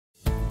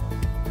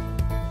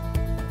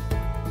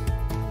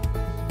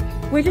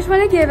We just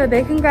want to give a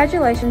big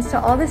congratulations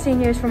to all the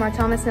seniors from our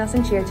Thomas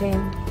Nelson cheer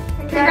team.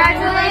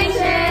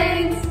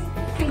 Congratulations!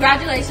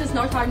 Congratulations,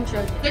 North Hardin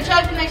Trojans. The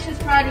Trojan Nation's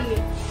proud of you.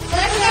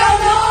 Let's go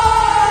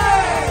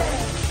North!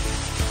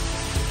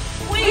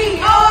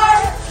 We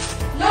are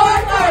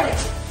North Hardin!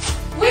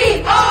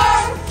 We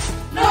are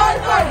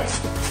North Hardin!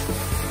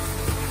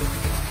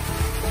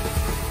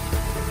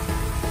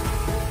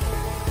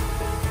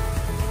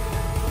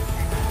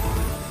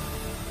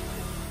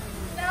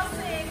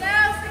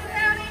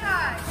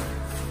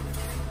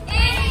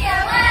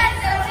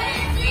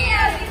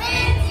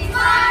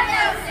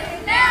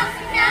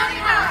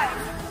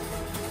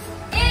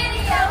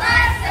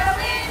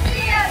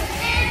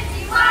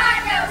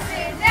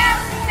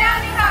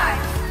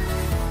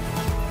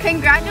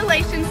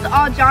 Congratulations to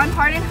all John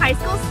Hardin High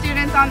School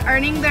students on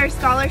earning their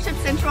Scholarship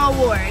Central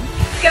Award.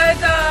 Go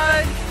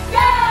Dogs!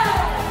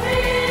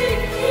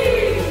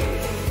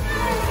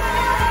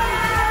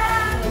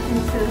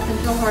 Congratulations to the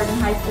Central Hardin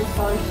High School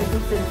Scholarship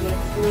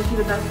recipients. We wish you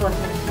the best luck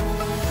next time.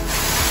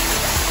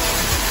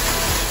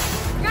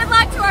 Good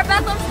luck to our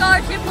Bethlehem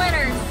Scholarship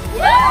winners!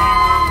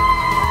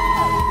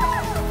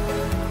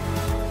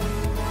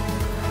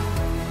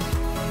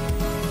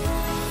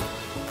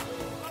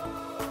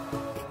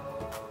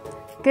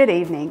 Good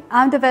evening.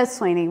 I'm Devette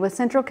Sweeney with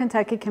Central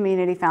Kentucky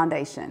Community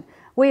Foundation.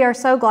 We are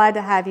so glad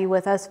to have you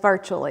with us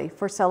virtually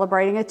for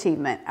Celebrating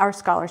Achievement, our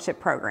scholarship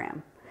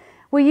program.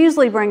 We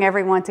usually bring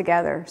everyone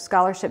together,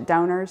 scholarship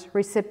donors,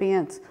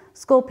 recipients,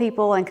 school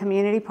people, and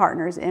community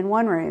partners in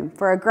one room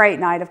for a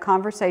great night of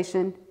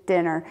conversation,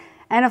 dinner,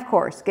 and of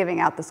course, giving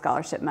out the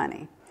scholarship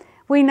money.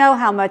 We know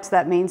how much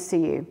that means to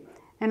you,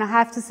 and I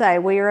have to say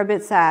we are a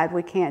bit sad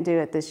we can't do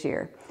it this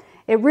year.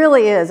 It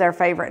really is our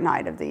favorite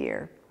night of the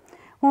year.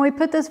 When we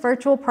put this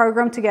virtual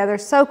program together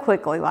so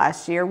quickly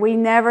last year, we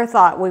never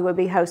thought we would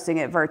be hosting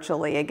it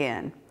virtually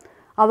again.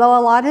 Although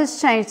a lot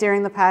has changed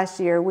during the past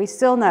year, we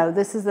still know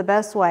this is the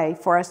best way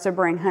for us to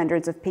bring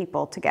hundreds of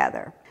people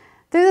together.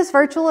 Through this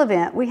virtual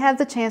event, we have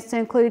the chance to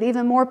include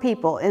even more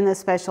people in this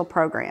special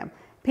program,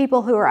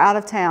 people who are out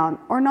of town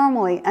or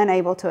normally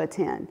unable to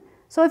attend.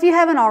 So if you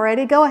haven't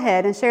already, go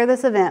ahead and share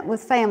this event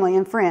with family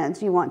and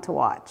friends you want to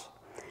watch.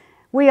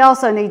 We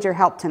also need your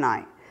help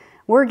tonight.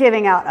 We're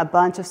giving out a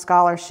bunch of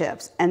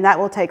scholarships, and that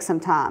will take some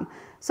time.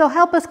 So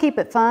help us keep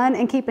it fun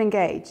and keep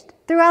engaged.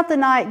 Throughout the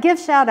night, give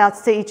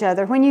shout-outs to each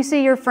other when you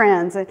see your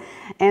friends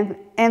and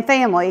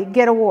family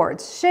get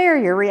awards. Share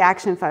your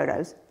reaction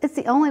photos. It's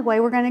the only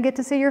way we're going to get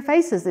to see your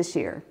faces this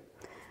year.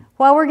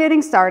 While we're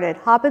getting started,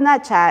 hop in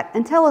that chat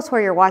and tell us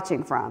where you're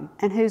watching from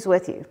and who's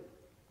with you.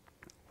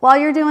 While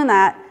you're doing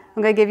that,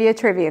 I'm going to give you a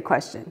trivia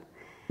question.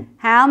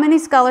 How many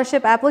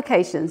scholarship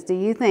applications do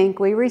you think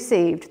we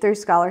received through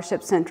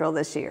Scholarship Central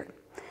this year?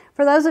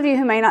 For those of you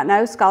who may not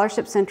know,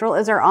 Scholarship Central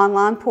is our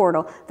online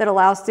portal that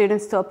allows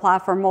students to apply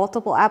for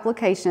multiple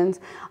applications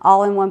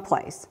all in one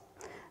place.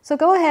 So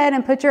go ahead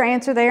and put your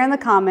answer there in the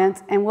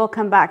comments, and we'll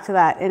come back to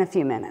that in a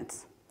few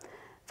minutes.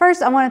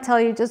 First, I want to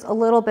tell you just a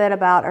little bit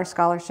about our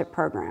scholarship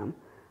program.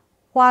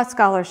 Why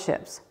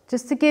scholarships?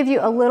 Just to give you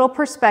a little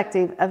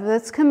perspective of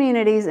this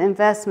community's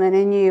investment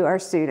in you, our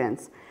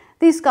students.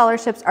 These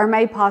scholarships are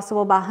made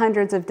possible by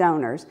hundreds of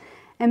donors,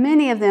 and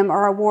many of them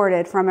are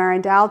awarded from our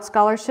endowed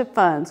scholarship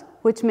funds,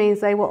 which means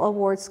they will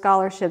award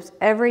scholarships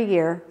every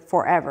year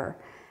forever.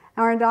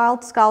 Our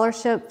endowed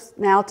scholarships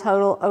now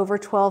total over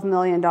 $12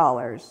 million.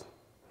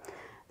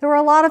 There were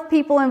a lot of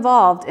people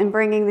involved in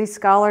bringing these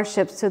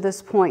scholarships to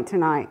this point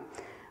tonight.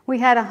 We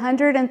had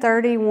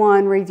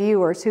 131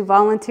 reviewers who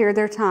volunteered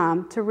their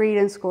time to read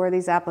and score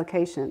these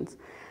applications.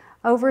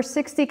 Over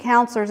 60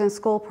 counselors and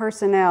school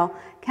personnel,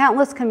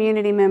 countless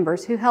community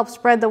members who help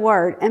spread the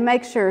word and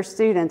make sure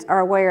students are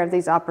aware of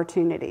these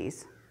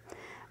opportunities.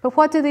 But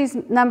what do these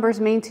numbers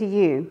mean to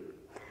you?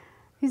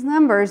 These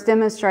numbers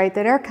demonstrate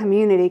that our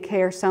community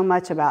cares so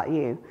much about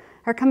you.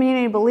 Our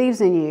community believes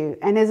in you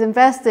and is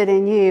invested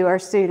in you, our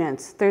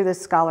students, through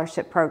this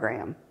scholarship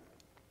program.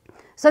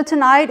 So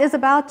tonight is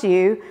about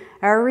you,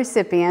 our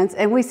recipients,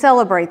 and we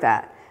celebrate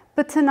that.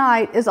 But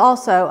tonight is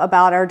also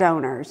about our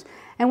donors.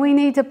 And we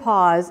need to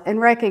pause and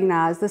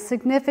recognize the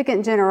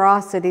significant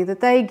generosity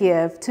that they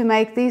give to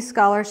make these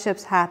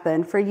scholarships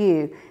happen for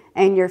you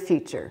and your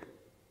future.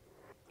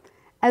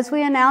 As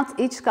we announce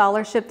each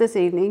scholarship this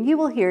evening, you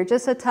will hear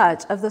just a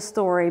touch of the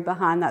story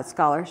behind that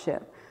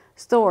scholarship,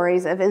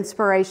 stories of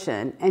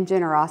inspiration and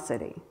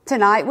generosity.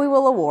 Tonight, we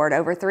will award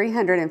over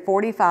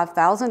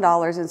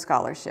 $345,000 in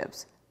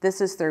scholarships.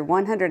 This is through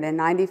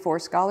 194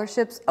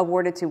 scholarships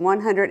awarded to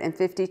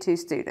 152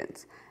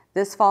 students.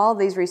 This fall,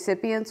 these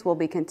recipients will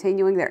be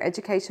continuing their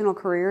educational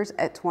careers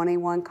at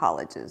 21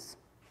 colleges.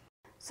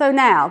 So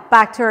now,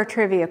 back to our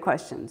trivia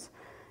questions.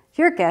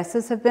 Your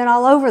guesses have been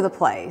all over the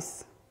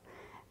place.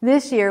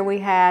 This year, we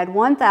had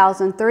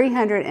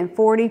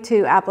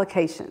 1,342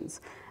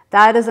 applications.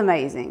 That is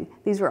amazing.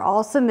 These were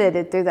all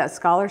submitted through that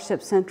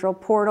Scholarship Central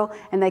portal,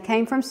 and they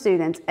came from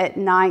students at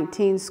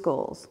 19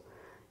 schools.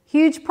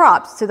 Huge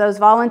props to those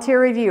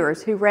volunteer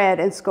reviewers who read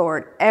and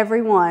scored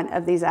every one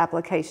of these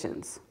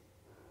applications.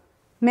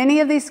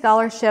 Many of these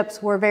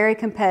scholarships were very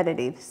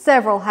competitive.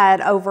 Several had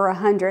over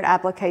 100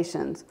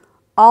 applications.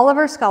 All of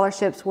our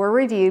scholarships were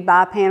reviewed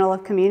by a panel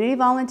of community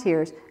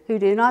volunteers who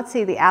do not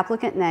see the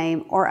applicant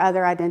name or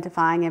other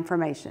identifying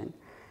information.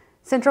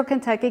 Central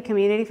Kentucky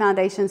Community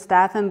Foundation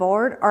staff and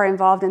board are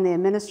involved in the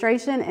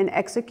administration and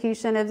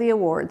execution of the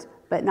awards,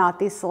 but not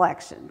these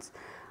selections.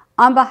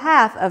 On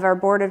behalf of our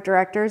Board of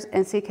Directors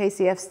and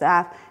CKCF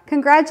staff,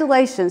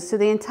 congratulations to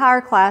the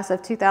entire class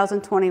of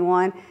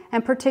 2021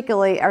 and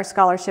particularly our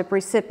scholarship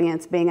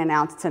recipients being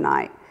announced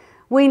tonight.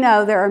 We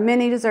know there are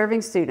many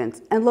deserving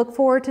students and look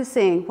forward to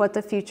seeing what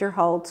the future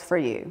holds for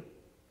you.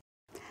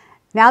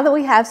 Now that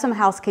we have some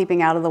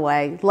housekeeping out of the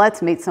way,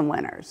 let's meet some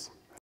winners.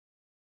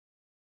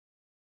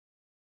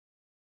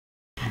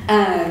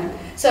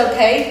 So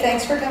Kate,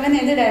 thanks for coming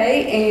in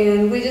today,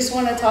 and we just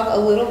want to talk a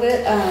little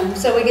bit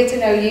so we get to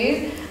know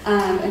you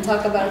and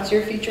talk about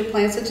your future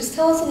plans. So just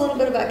tell us a little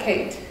bit about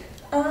Kate.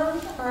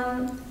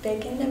 I'm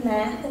big into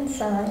math and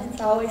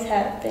science. I always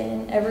have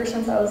been. Ever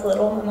since I was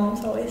little, my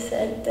mom's always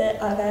said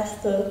that I've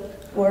asked the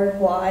word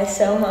why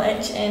so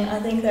much, and I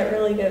think that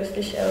really goes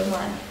to show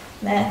my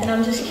math, and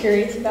I'm just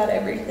curious about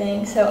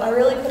everything. So I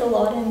really put a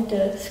lot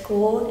into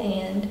school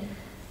and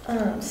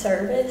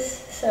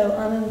service, so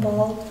I'm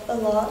involved a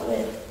lot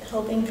with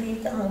helping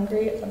feed the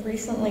hungry. I've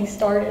recently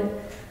started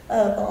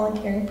a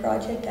volunteering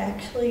project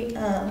actually.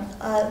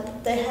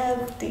 They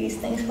have these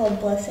things called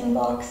blessing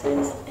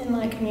boxes in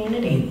my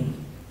community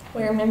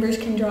where members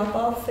can drop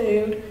off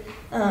food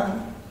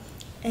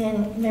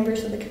and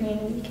members of the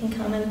community can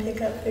come and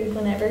pick up food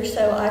whenever.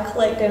 So I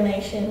collect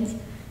donations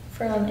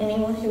from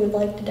anyone who would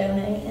like to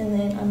donate, and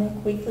then I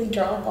make weekly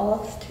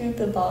drop-offs to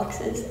the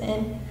boxes.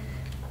 And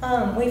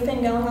we've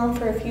been going on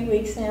for a few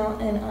weeks now,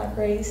 and I've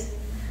raised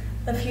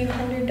a few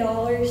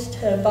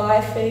 $100s to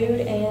buy food,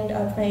 and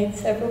I've made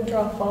several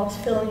drop-offs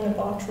filling the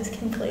boxes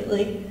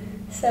completely.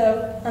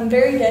 So I'm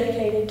very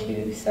dedicated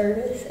to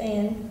service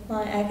and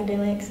my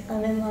academics.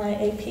 I'm in my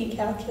AP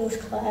Calculus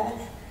class,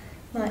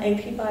 my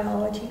AP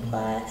Biology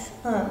class,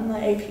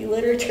 my AP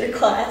Literature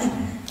class.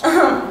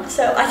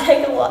 So I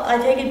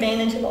take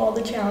advantage of all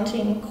the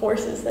challenging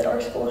courses that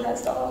our school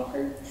has to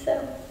offer.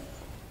 So.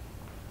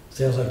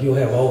 Sounds like you'll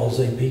have all those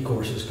AP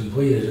courses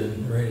completed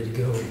and ready to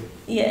go.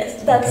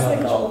 Yes, that's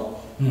the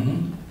goal.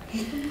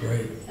 Mm-hmm.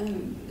 Great.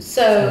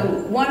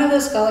 So one of the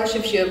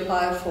scholarships you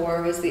applied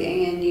for was the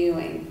Ann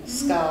Ewing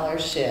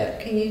Scholarship.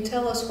 Can you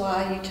tell us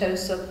why you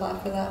chose to apply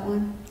for that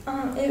one?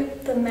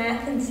 The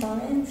math and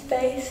science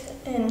based,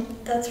 and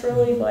that's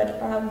really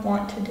what I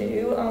want to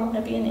do. I want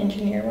to be an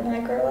engineer when I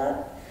grow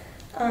up.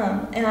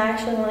 And I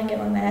actually want to get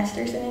my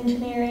master's in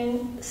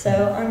engineering,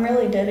 so I'm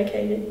really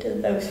dedicated to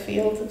those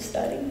fields of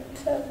study.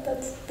 So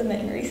that's the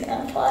main reason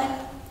I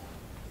applied.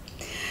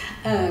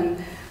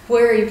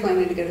 Where are you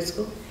planning to go to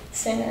school?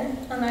 Center.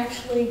 I'm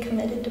actually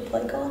committed to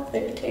play golf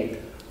there too.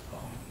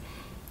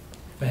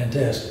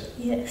 Fantastic.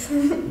 Yes.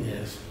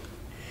 Yes.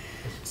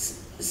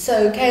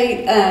 So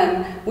Kate,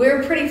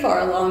 we're pretty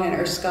far along in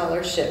our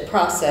scholarship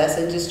process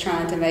and just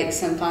trying to make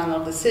some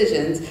final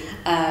decisions.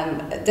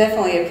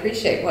 Definitely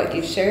appreciate what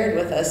you've shared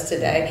with us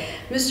today.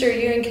 Mr.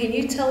 Ewing, can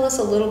you tell us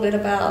a little bit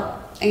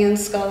about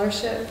Ann's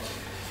scholarship?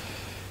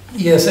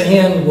 Yes,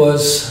 Ann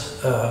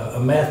was a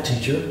math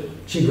teacher.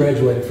 She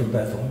graduated from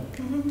Bethel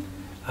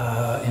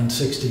in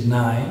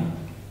 '69,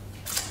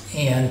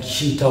 and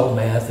she taught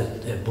math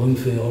at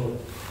Bloomfield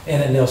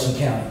and at Nelson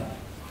County.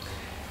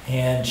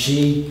 And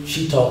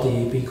she taught the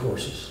AP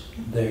courses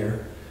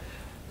there,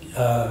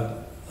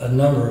 a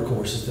number of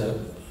courses,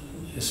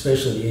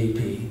 especially the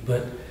AP.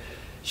 But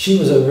she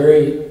was a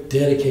very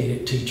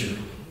dedicated teacher,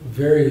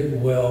 very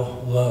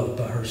well loved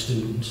by her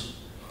students.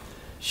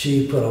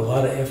 She put a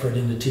lot of effort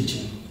into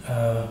teaching.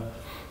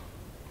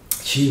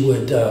 She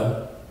would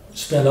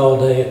spend all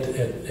day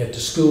at the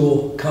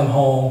school, come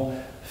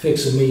home,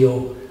 fix a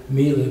meal,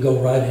 immediately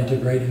go right into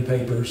grading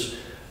papers,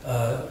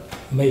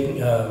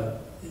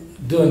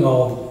 doing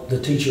all the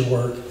teacher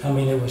work. I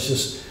mean, it was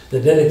just, the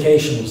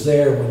dedication was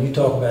there. When you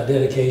talk about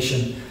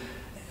dedication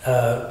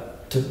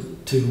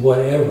to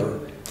whatever,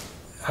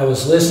 I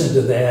was listening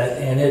to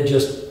that, and it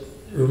just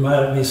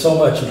reminded me so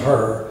much of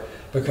her,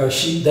 because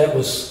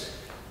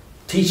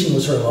teaching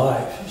was her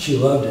life. She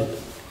loved it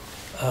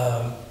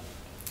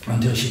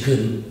until she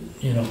couldn't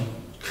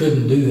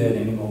do that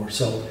anymore.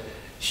 So,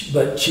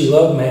 but she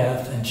loved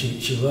math, and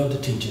she loved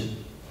to teach it,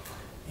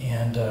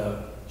 and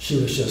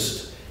she was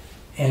just.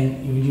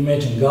 And when you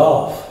mentioned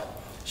golf,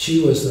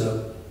 she was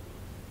the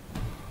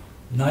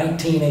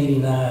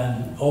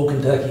 1989 Old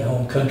Kentucky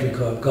Home Country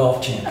Club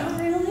golf champion. Oh,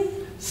 really?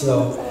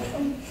 So that's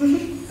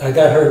awesome. I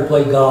got her to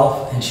play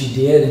golf, and she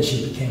did, and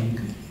she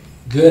became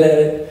good at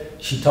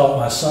it. She taught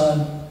my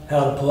son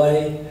how to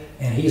play,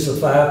 and he's a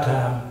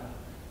 5-time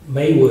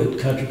Maywood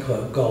Country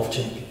Club golf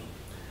champion.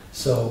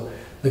 So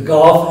the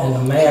golf and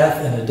the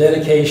math and the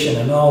dedication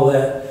and all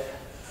that,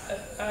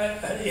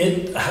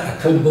 I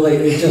couldn't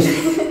believe it. It's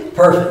just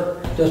perfect.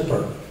 Just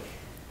perfect.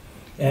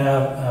 And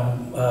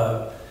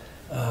I'm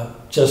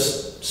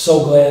just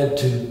so glad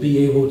to be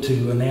able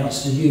to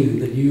announce to you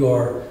that you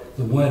are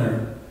the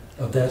winner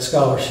of that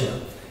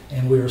scholarship.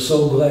 And we are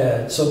so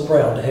glad, so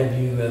proud to have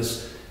you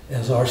as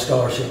our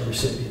scholarship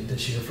recipient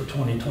this year for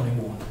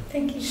 2021.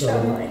 Thank you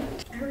so much.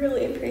 I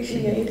really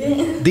appreciate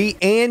it. The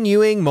Ann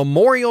Ewing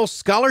Memorial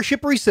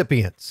Scholarship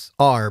recipients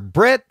are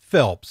Brett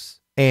Phelps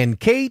and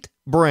Kate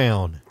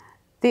Brown.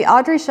 The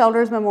Audrey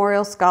Shoulders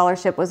Memorial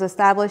Scholarship was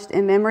established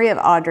in memory of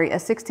Audrey, a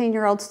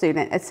 16-year-old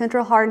student at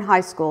Central Hardin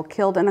High School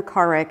killed in a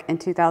car wreck in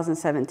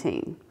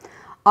 2017.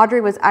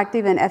 Audrey was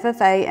active in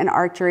FFA and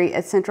archery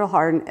at Central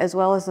Hardin, as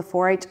well as the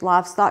 4-H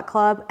Livestock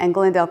Club and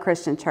Glendale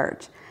Christian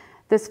Church.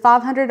 This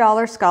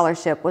 $500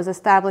 scholarship was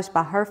established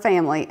by her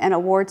family and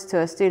awards to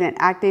a student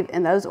active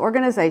in those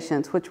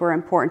organizations which were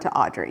important to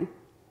Audrey.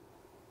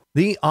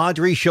 The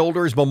Audrey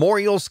Shoulders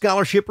Memorial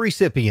Scholarship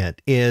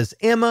recipient is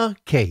Emma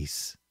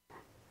Case.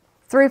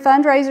 Through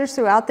fundraisers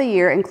throughout the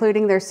year,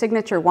 including their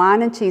signature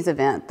wine and cheese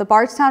event, the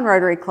Bardstown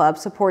Rotary Club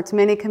supports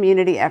many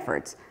community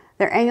efforts.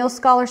 Their annual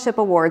scholarship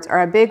awards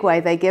are a big way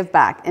they give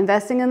back,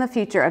 investing in the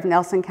future of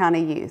Nelson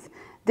County youth.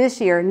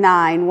 This year,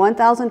 9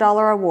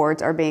 $1,000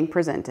 awards are being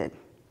presented.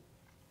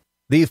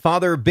 The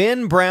Father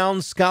Ben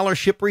Brown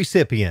Scholarship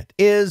recipient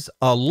is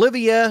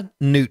Olivia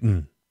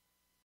Newton.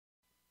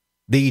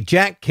 The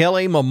Jack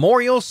Kelly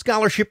Memorial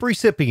Scholarship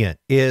recipient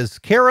is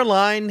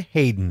Caroline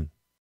Hayden.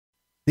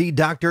 The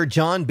Dr.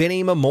 John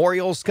Benny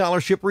Memorial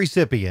Scholarship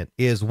recipient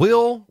is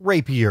Will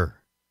Rapier.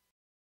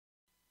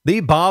 The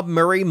Bob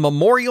Murray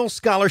Memorial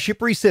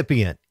Scholarship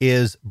recipient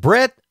is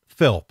Brett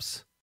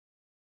Phelps.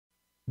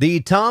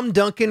 The Tom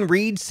Duncan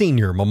Reed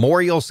Sr.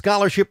 Memorial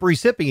Scholarship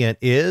recipient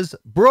is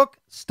Brooke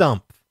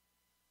Stump.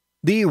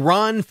 The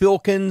Ron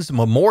Filkins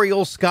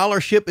Memorial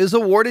Scholarship is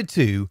awarded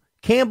to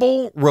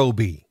Campbell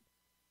Roby.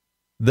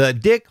 The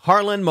Dick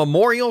Harlan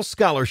Memorial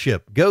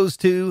Scholarship goes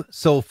to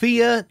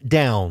Sophia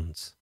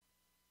Downs.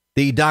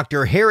 The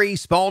Dr. Harry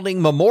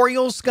Spalding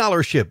Memorial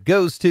Scholarship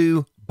goes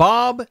to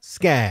Bob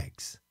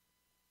Skaggs.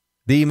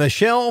 The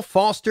Michelle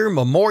Foster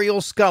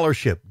Memorial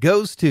Scholarship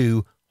goes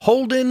to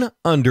Holden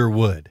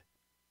Underwood.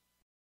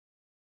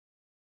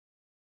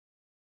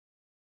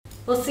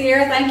 Well,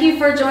 Sierra, thank you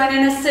for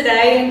joining us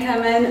today and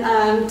coming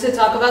to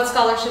talk about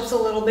scholarships a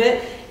little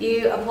bit.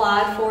 You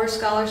applied for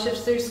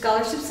scholarships through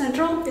Scholarship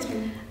Central. Yes,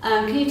 ma'am.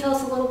 Can you tell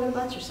us a little bit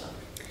about yourself?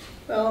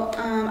 Well,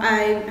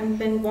 I've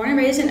been born and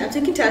raised in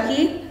Upton,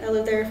 Kentucky. I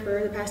lived there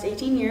for the past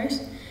 18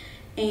 years.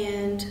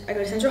 And I go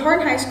to Central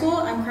Hardin High School.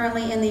 I'm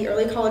currently in the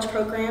early college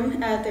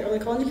program at the Early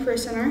College and Career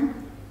Center.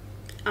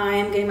 I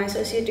am getting my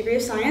associate degree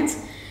of science,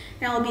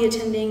 and I'll be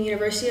attending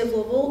University of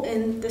Louisville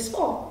in this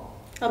fall.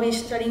 I'll be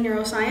studying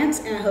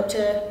neuroscience, and I hope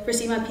to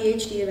receive my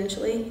PhD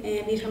eventually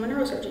and become a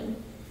neurosurgeon.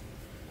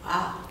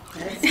 Wow.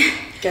 Good.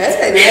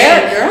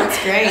 Yeah, girl.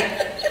 That's great.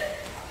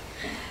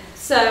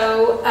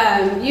 So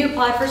you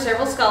applied for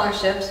several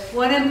scholarships.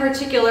 One in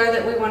particular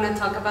that we want to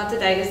talk about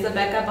today is the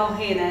Becca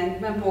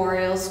Bohannon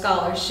Memorial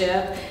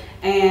Scholarship.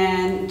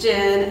 And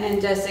Jen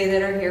and Jesse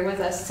that are here with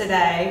us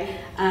today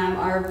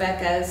are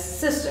Becca's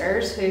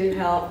sisters who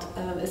helped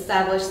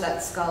establish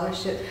that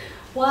scholarship.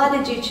 Why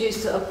did you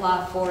choose to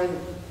apply for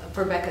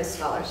Becca's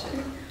scholarship?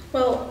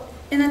 Well,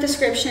 in that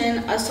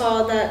description, I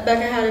saw that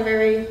Becca had a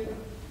very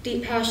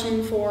deep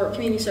passion for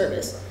community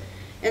service.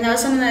 And that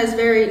was something that is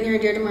very near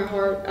and dear to my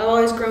heart. I've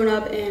always grown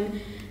up in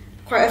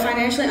quite a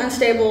financially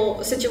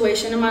unstable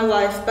situation in my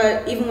life,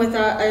 but even with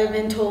that, I've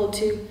been told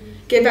to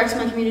give back to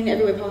my community in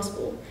every way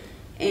possible.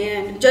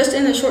 And just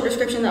in the short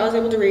description that I was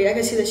able to read, I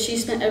could see that she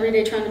spent every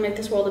day trying to make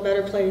this world a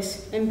better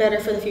place and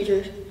better for the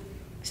future.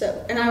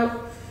 So, and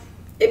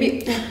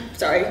it'd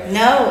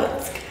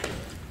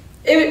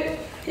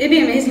be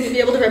amazing to be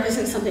able to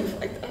represent something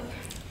like that.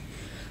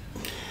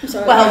 I'm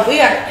sorry. Well,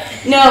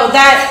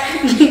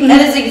 that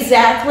is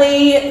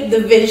exactly the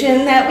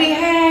vision that we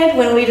had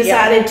when we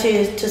decided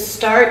to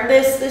start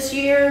this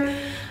year.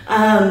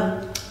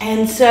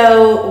 And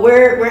so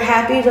we're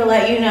happy to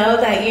let you know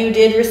that you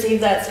did receive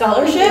that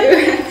scholarship.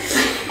 and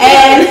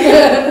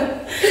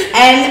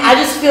I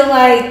just feel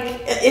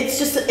like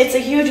it's a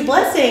huge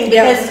blessing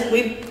because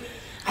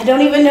I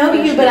don't even know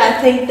you, but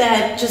I think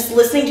that just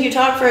listening to you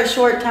talk for a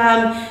short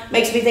time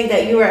makes me think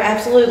that you are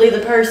absolutely the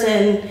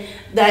person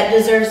that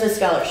deserves this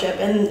scholarship,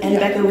 and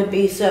Becca would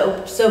be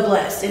so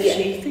blessed if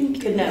she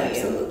could know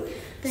you.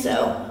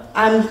 So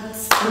I'm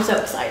so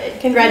excited.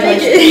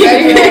 Congratulations.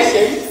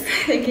 Congratulations.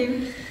 Thank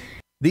you.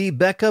 The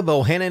Becca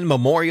Bohannon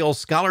Memorial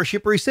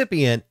Scholarship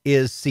recipient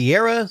is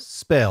Sierra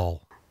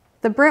Spell.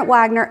 The Brent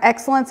Wagner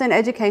Excellence in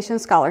Education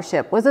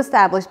Scholarship was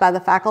established by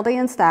the faculty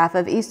and staff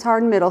of East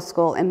Hardin Middle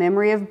School in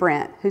memory of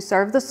Brent, who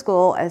served the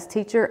school as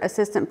teacher,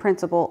 assistant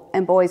principal,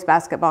 and boys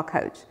basketball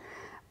coach.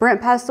 Brent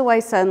passed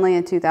away suddenly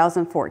in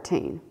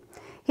 2014.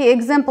 He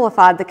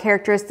exemplified the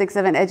characteristics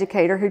of an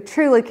educator who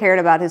truly cared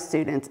about his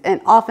students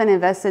and often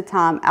invested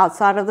time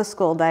outside of the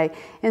school day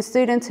in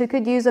students who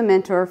could use a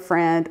mentor,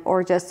 friend,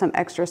 or just some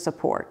extra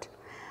support.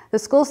 The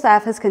school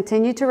staff has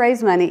continued to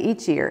raise money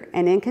each year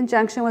and, in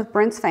conjunction with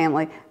Brent's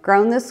family,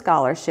 grown this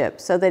scholarship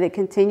so that it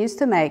continues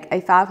to make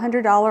a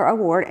 $500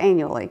 award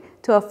annually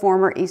to a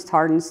former East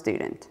Hardin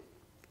student.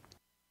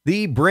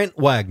 The Brent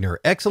Wagner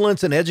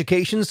Excellence in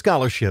Education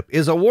Scholarship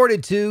is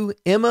awarded to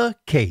Emma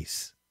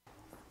Case.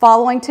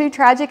 Following two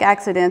tragic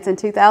accidents in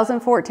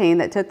 2014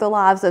 that took the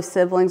lives of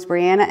siblings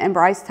Brianna and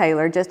Bryce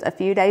Taylor just a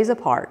few days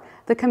apart,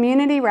 the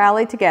community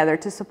rallied together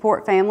to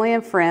support family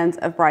and friends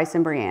of Bryce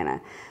and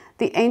Brianna.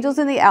 The Angels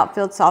in the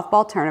Outfield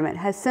softball tournament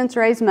has since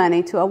raised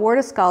money to award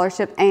a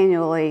scholarship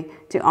annually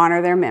to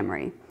honor their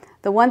memory.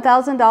 The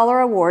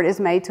 $1,000 award is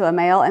made to a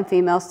male and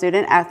female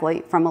student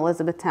athlete from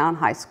Elizabethtown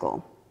High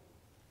School.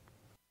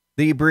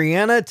 The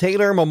Brianna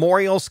Taylor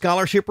Memorial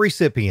Scholarship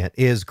recipient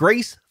is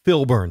Grace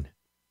Filburn.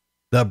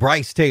 The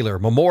Bryce Taylor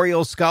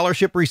Memorial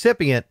Scholarship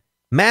recipient,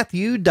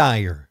 Matthew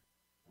Dyer.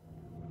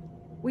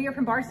 We are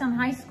from Bardstown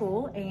High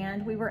School,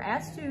 and we were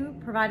asked to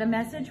provide a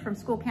message from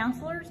school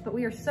counselors, but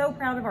we are so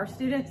proud of our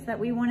students that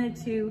we wanted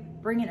to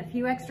bring in a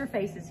few extra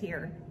faces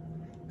here.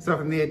 So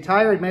from the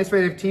entire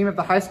administrative team of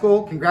the high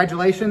school,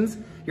 congratulations.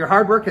 Your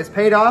hard work has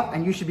paid off,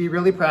 and you should be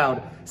really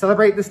proud.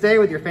 Celebrate this day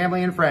with your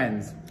family and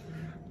friends.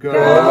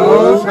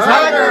 Go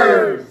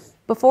Tigers!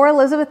 Before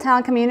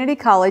Elizabethtown Community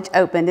College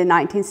opened in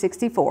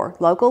 1964,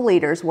 local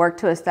leaders worked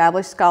to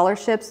establish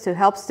scholarships to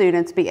help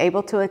students be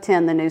able to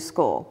attend the new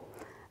school.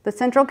 The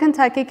Central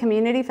Kentucky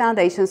Community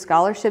Foundation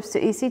scholarships to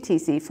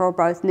ECTC for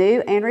both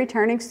new and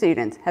returning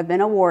students have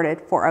been awarded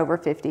for over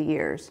 50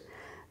 years.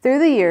 Through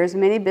the years,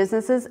 many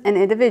businesses and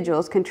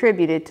individuals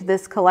contributed to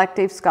this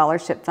collective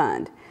scholarship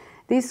fund.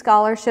 These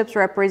scholarships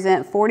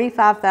represent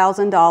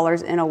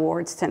 $45,000 in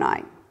awards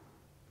tonight.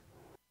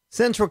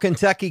 Central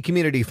Kentucky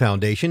Community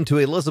Foundation to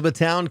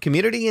Elizabethtown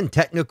Community and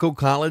Technical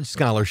College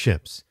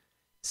scholarships.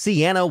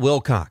 Sienna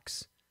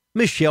Wilcox,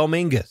 Michelle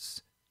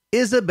Mingus,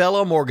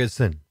 Isabella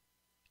Morganson,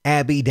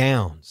 Abby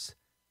Downs,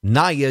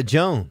 Naya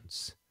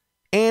Jones,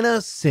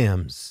 Anna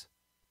Sims,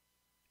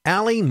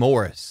 Allie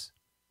Morris,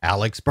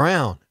 Alex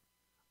Brown,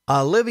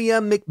 Olivia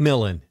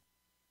McMillan,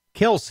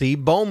 Kelsey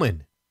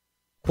Bowman,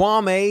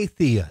 Kwame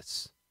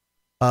Theus,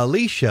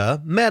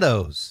 Alicia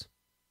Meadows,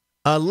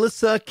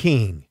 Alyssa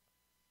King,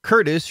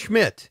 Curtis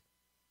Schmidt,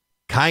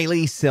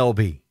 Kylie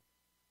Selby,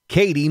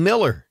 Katie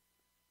Miller,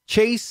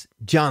 Chase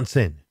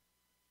Johnson,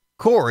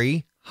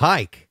 Corey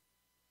Hike,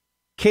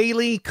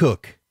 Kaylee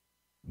Cook,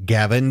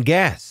 Gavin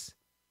Gass,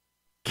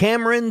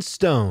 Cameron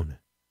Stone,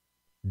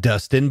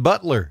 Dustin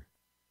Butler,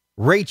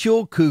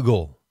 Rachel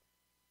Kugel,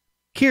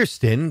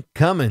 Kirsten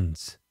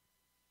Cummins,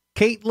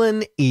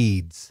 Caitlin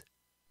Eads,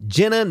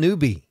 Jenna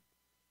Newby,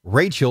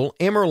 Rachel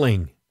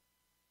Emmerling,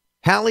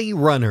 Hallie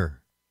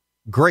Runner,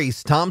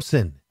 Grace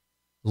Thompson,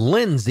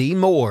 Lindsay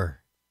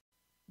Moore,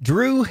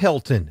 Drew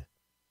Helton,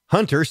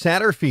 Hunter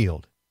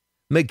Satterfield,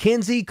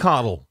 Mackenzie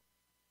Cottle,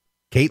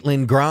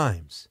 Caitlin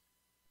Grimes,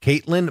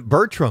 Caitlin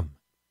Bertram,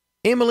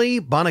 Emily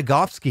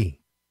Bonagofsky,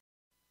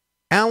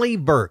 Allie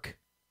Burke,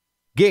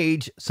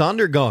 Gage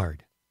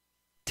Sondergaard,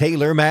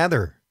 Taylor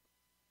Mather,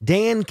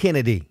 Dan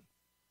Kennedy,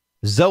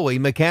 Zoe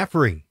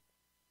McCaffrey,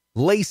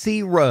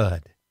 Lacey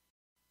Rudd,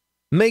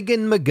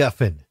 Megan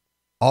McGuffin,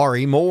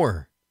 Ari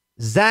Moore,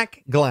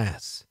 Zach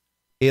Glass,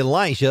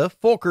 Elijah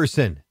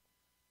Fulkerson,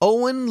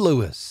 Owen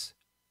Lewis,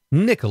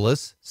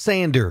 Nicholas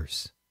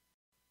Sanders,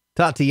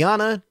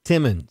 Tatiana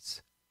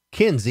Timmons,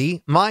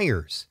 Kinsey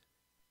Myers,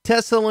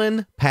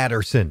 Tessalyn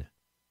Patterson,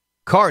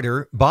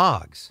 Carter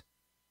Boggs,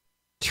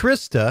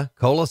 Trista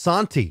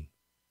Colasanti,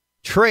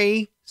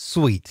 Trey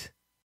Sweet.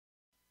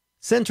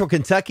 Central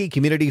Kentucky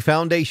Community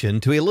Foundation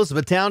to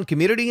Elizabethtown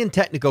Community and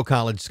Technical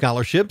College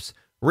scholarships,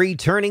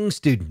 returning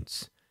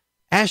students.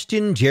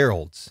 Ashton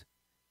Geralds,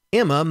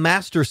 Emma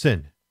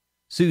Masterson,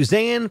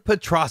 Suzanne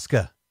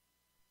Petroska,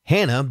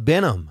 Hannah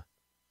Benham,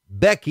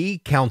 Becky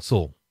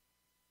Council,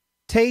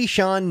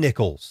 Tayshawn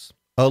Nichols,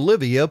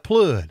 Olivia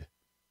Plood,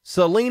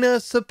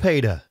 Selena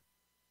Cepeda,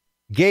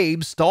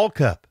 Gabe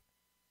Stallcup,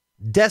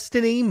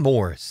 Destiny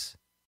Morris,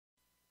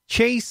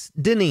 Chase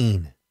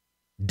Deneen,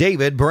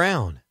 David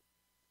Brown,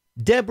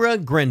 Deborah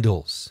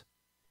Grindles,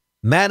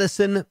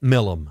 Madison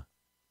Millum,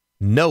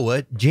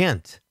 Noah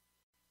Gent,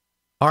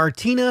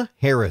 Artina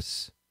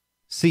Harris,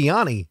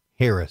 Siani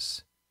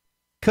Harris,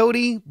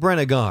 Cody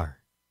Brenegar,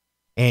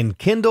 and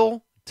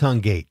Kendall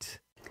Tungate.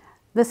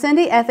 The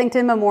Cindy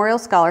Ethington Memorial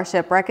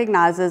Scholarship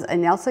recognizes a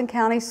Nelson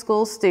County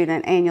school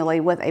student annually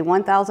with a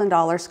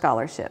 $1,000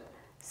 scholarship.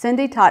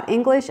 Cindy taught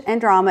English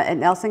and drama at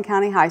Nelson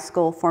County High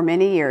School for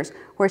many years,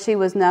 where she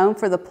was known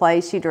for the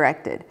plays she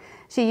directed.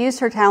 She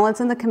used her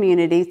talents in the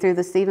community through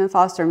the Stephen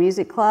Foster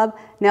Music Club,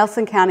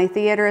 Nelson County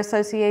Theater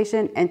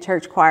Association, and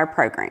church choir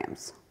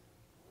programs.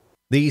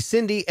 The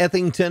Cindy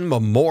Ethington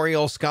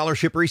Memorial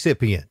Scholarship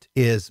recipient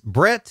is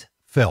Brett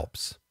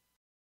Phelps.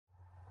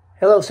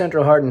 Hello,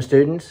 Central Hardin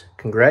students.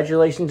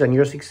 Congratulations on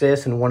your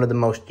success in one of the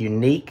most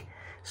unique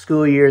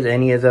school years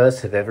any of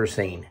us have ever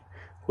seen.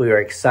 We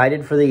are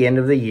excited for the end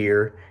of the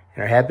year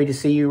and are happy to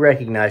see you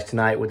recognized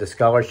tonight with the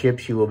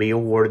scholarships you will be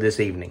awarded this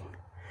evening.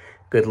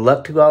 Good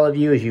luck to all of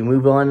you as you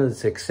move on to the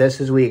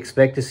successes we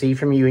expect to see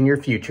from you in your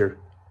future.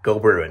 Go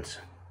Bruins!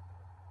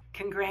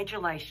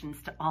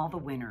 Congratulations to all the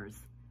winners.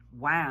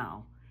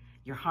 Wow,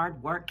 your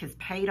hard work has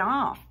paid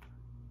off.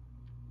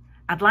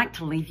 I'd like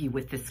to leave you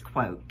with this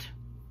quote.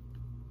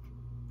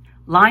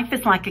 Life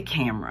is like a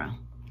camera.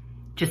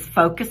 Just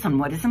focus on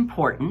what is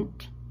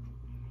important,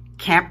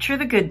 capture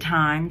the good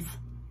times,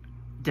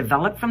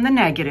 develop from the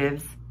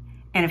negatives,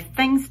 and if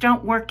things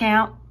don't work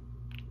out,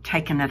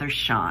 take another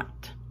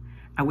shot.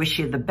 I wish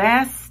you the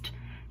best.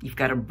 You've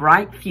got a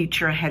bright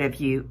future ahead of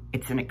you.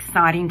 It's an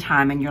exciting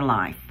time in your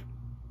life.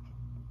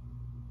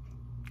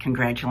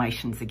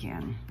 Congratulations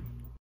again.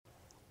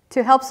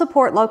 To help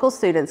support local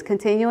students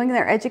continuing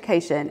their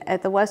education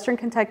at the Western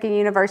Kentucky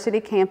University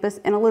campus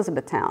in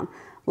Elizabethtown,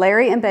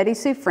 Larry and Betty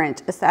Sue French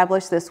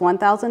established this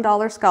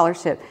 $1,000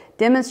 scholarship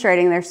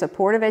demonstrating their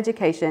support of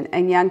education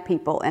and young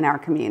people in our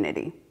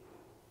community.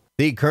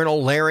 The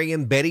Colonel Larry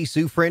and Betty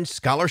Sue French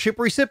scholarship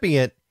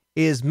recipient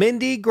is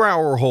Mindy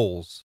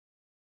Grauerholz.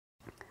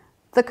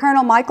 The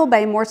Colonel Michael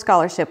Baymore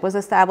Scholarship was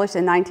established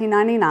in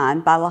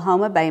 1999 by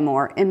Lahoma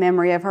Baymore in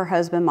memory of her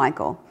husband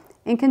Michael.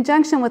 In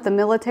conjunction with the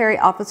Military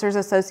Officers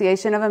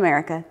Association of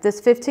America,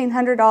 this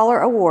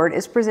 $1,500 award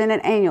is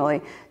presented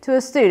annually to a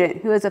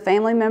student who is a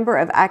family member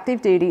of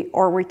active duty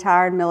or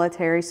retired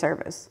military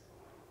service.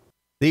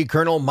 The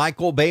Colonel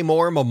Michael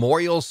Baymore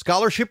Memorial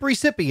Scholarship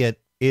recipient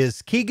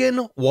is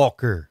Keegan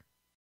Walker.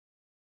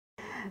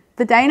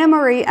 The Dana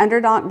Marie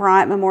Underdonk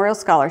Bryant Memorial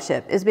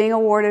Scholarship is being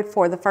awarded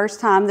for the first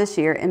time this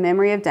year in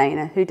memory of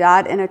Dana, who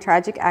died in a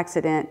tragic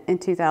accident in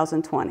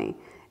 2020.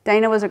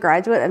 Dana was a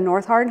graduate of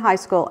North Hardin High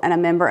School and a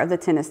member of the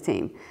tennis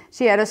team.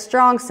 She had a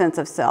strong sense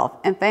of self,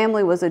 and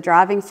family was a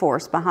driving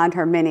force behind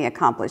her many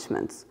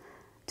accomplishments.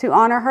 To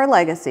honor her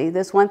legacy,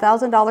 this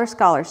 $1,000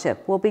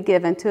 scholarship will be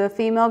given to a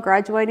female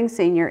graduating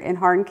senior in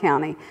Hardin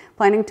County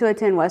planning to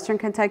attend Western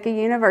Kentucky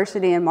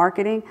University in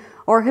marketing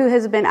or who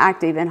has been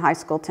active in high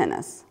school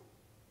tennis.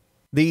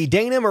 The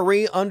Dana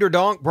Marie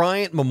Underdonk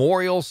Bryant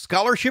Memorial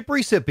Scholarship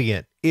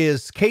recipient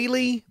is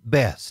Kaylee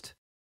Best.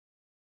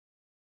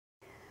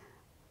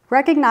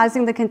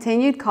 Recognizing the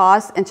continued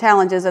costs and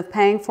challenges of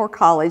paying for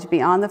college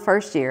beyond the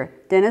first year,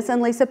 Dennis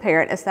and Lisa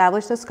Parrott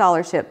established a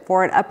scholarship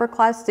for an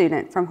upper-class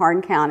student from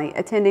Hardin County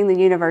attending the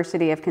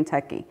University of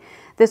Kentucky.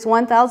 This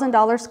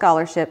 $1,000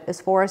 scholarship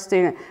is for a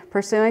student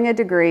pursuing a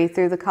degree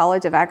through the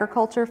College of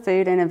Agriculture,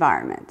 Food, and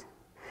Environment.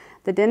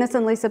 The Dennis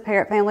and Lisa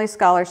Parrott Family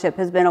Scholarship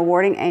has been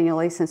awarding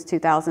annually since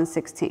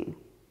 2016.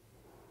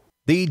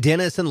 The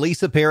Dennis and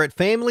Lisa Parrott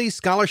Family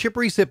Scholarship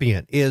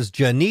recipient is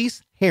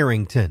Janice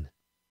Harrington.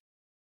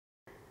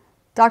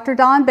 Dr.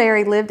 Don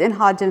Berry lived in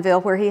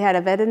Hodgenville, where he had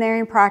a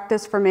veterinarian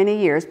practice for many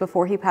years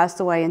before he passed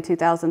away in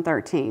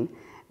 2013.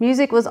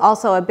 Music was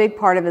also a big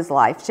part of his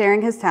life,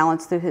 sharing his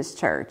talents through his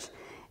church.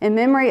 In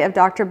memory of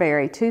Dr.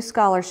 Berry, 2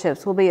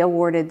 scholarships will be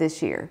awarded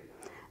this year.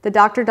 The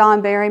Dr.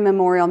 Don Berry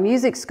Memorial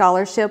Music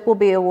Scholarship will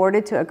be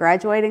awarded to a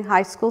graduating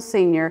high school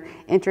senior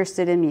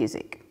interested in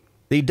music.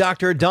 The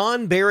Dr.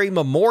 Don Berry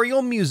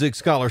Memorial Music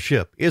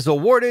Scholarship is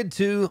awarded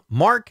to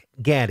Mark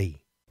Gaddy.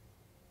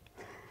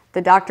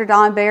 The Dr.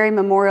 Don Berry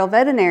Memorial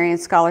Veterinarian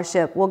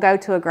Scholarship will go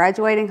to a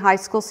graduating high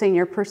school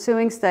senior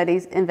pursuing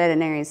studies in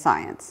veterinary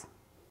science.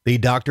 The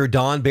Dr.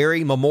 Don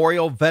Berry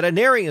Memorial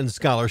Veterinarian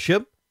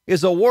Scholarship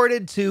is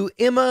awarded to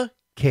Emma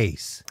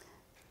Case.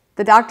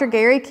 The Dr.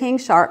 Gary King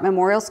Sharp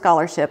Memorial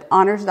Scholarship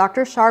honors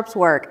Dr. Sharp's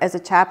work as a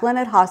chaplain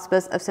at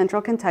Hospice of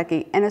Central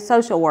Kentucky and a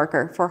social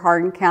worker for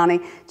Hardin County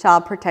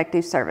Child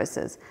Protective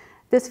Services.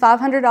 This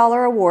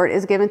 $500 award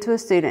is given to a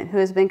student who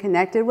has been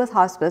connected with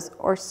hospice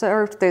or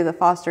served through the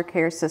foster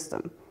care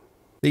system.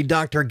 The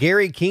Dr.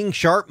 Gary King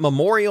Sharp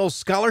Memorial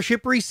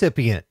Scholarship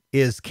recipient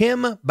is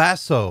Kim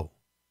Basso.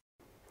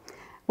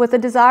 With a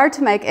desire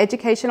to make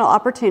educational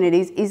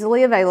opportunities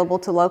easily available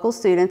to local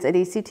students at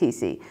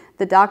ECTC,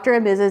 the Dr.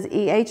 and Mrs.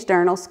 E.H.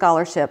 Durnall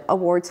Scholarship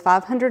awards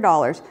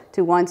 $500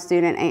 to one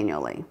student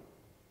annually.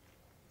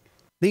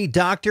 The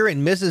Dr.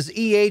 and Mrs.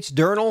 E.H.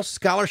 Durnall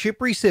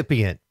Scholarship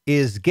recipient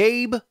is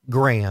Gabe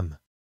Graham.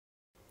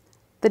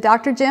 The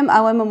Dr. Jim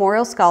Owen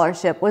Memorial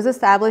Scholarship was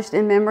established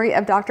in memory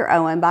of Dr.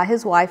 Owen by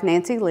his wife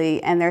Nancy Lee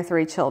and their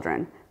 3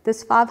 children.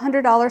 This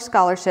 $500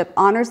 scholarship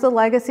honors the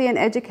legacy and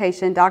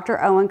education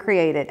Dr. Owen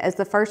created as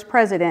the first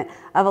president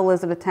of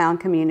Elizabethtown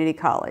Community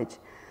College.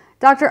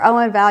 Dr.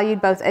 Owen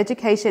valued both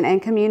education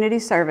and community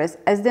service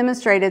as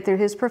demonstrated through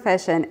his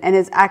profession and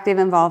his active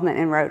involvement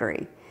in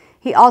Rotary.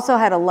 He also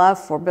had a love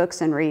for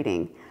books and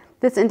reading.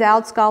 This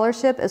endowed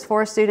scholarship is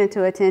for a student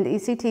to attend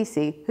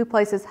ECTC who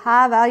places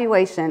high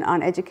valuation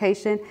on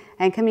education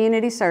and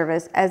community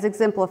service as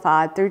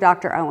exemplified through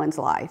Dr. Owen's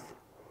life.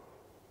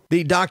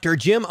 The Dr.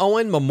 Jim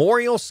Owen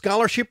Memorial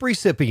Scholarship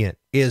recipient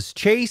is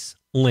Chase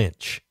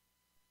Lynch.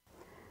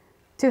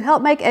 To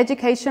help make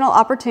educational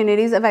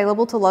opportunities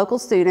available to local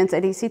students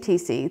at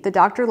ECTC, the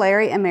Dr.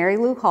 Larry and Mary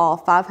Lou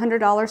Hall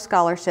 $500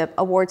 scholarship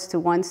awards to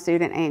one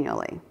student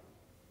annually.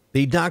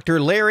 The Dr.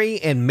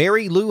 Larry and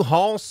Mary Lou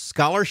Hall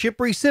Scholarship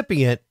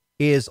recipient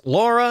is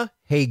Laura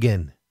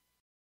Hagan.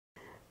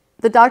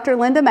 The Dr.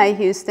 Linda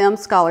Mayhew STEM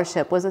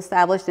Scholarship was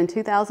established in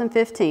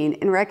 2015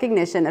 in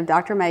recognition of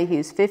Dr.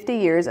 Mayhew's 50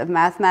 years of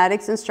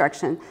mathematics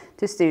instruction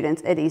to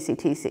students at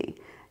ECTC.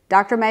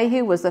 Dr.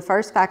 Mayhew was the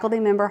first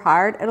faculty member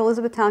hired at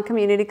Elizabethtown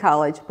Community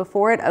College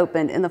before it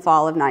opened in the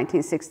fall of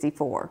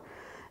 1964.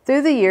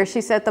 Through the years,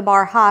 she set the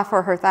bar high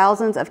for her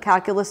thousands of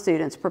calculus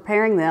students,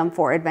 preparing them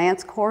for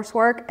advanced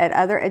coursework at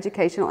other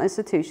educational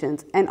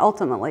institutions and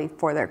ultimately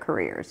for their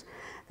careers.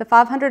 The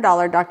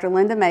 $500 Dr.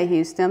 Linda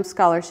Mayhew STEM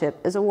Scholarship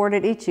is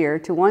awarded each year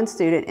to one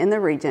student in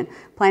the region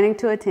planning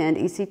to attend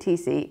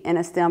ECTC in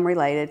a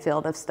STEM-related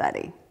field of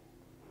study.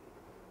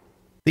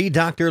 The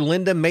Dr.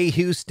 Linda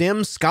Mayhew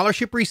STEM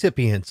Scholarship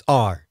recipients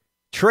are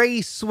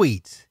Trey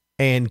Sweet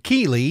and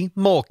Keely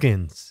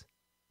Mulkins.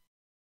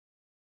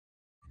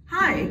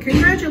 Hi,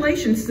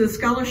 congratulations to the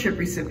scholarship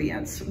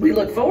recipients. We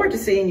look forward to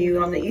seeing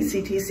you on the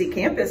ECTC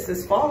campus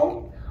this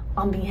fall.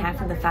 On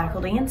behalf of the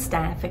faculty and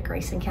staff at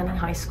Grayson County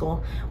High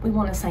School, we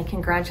want to say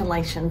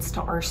congratulations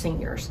to our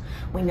seniors.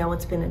 We know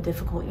it's been a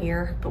difficult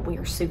year, but we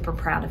are super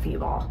proud of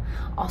you all.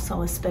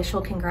 Also, a special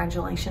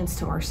congratulations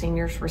to our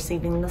seniors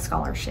receiving the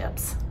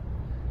scholarships.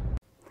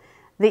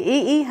 The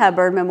E.E.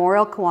 Hubbard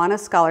Memorial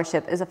Kiwanis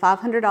Scholarship is a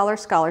 $500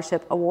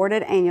 scholarship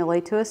awarded annually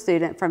to a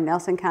student from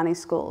Nelson County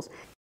Schools.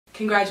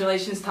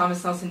 Congratulations,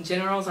 Thomas Nelson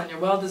Generals, on your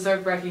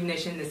well-deserved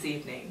recognition this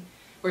evening.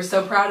 We're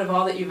so proud of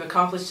all that you've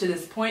accomplished to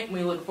this point, and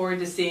we look forward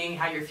to seeing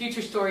how your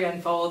future story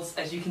unfolds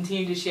as you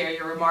continue to share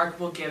your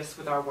remarkable gifts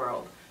with our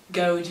world.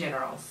 Go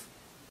Generals!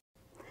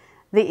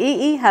 The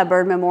E.E.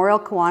 Hubbard Memorial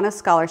Kiwanis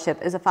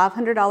Scholarship is a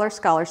 $500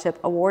 scholarship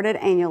awarded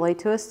annually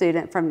to a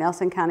student from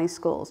Nelson County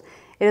Schools.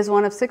 It is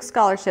one of 6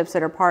 scholarships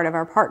that are part of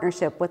our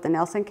partnership with the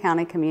Nelson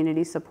County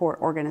Community Support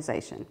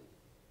Organization.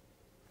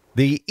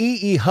 The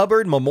E.E.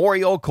 Hubbard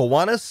Memorial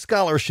Kiwanis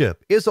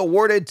Scholarship is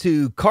awarded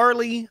to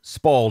Carly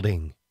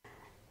Spalding.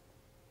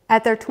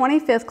 At their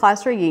 25th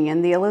class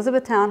reunion, the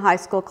Elizabethtown High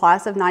School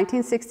class of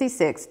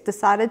 1966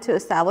 decided to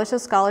establish a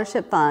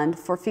scholarship fund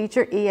for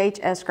future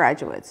EHS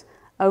graduates.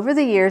 Over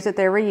the years at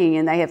their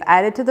reunion, they have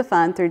added to the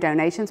fund through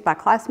donations by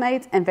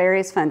classmates and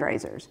various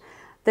fundraisers.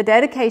 The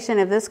dedication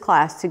of this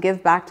class to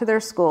give back to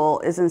their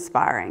school is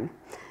inspiring.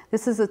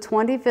 This is the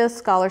 25th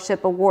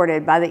scholarship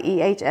awarded by the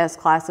EHS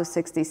class of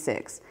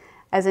 66.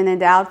 As an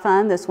endowed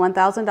fund, this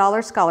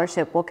 $1,000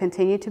 scholarship will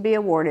continue to be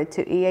awarded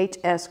to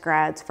EHS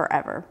grads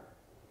forever.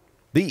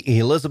 The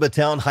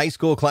Elizabethtown High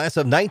School class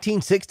of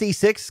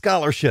 1966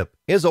 scholarship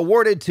is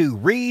awarded to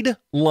Reed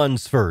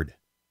Lunsford.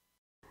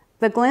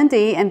 The Glenn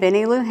D. and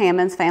Benny Lou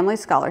Hammonds Family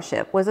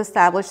Scholarship was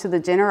established through the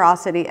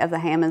generosity of the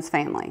Hammonds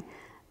family.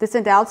 This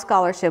endowed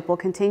scholarship will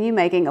continue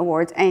making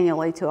awards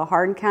annually to a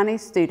Hardin County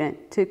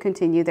student to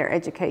continue their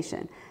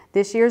education.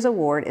 This year's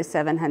award is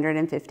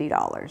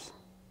 $750.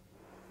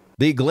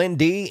 The Glenn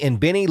D. and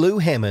Benny Lou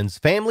Hammonds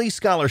Family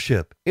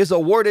Scholarship is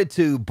awarded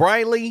to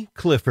Briley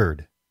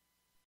Clifford.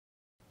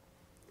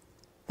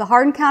 The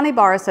Hardin County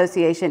Bar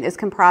Association is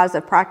comprised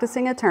of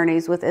practicing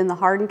attorneys within the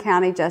Hardin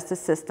County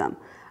justice system.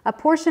 A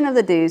portion of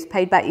the dues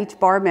paid by each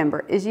bar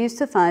member is used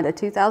to fund a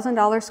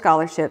 $2,000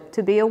 scholarship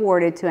to be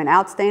awarded to an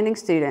outstanding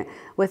student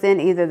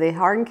within either the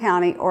Hardin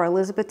County or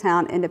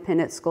Elizabethtown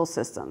independent school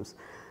systems.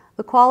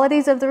 The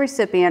qualities of the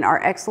recipient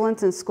are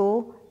excellence in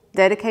school,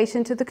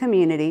 dedication to the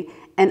community,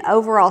 and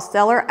overall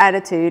stellar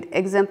attitude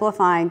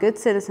exemplifying good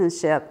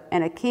citizenship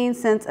and a keen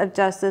sense of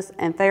justice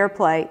and fair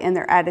play in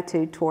their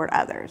attitude toward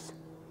others.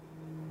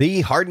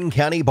 The Hardin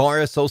County Bar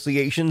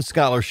Association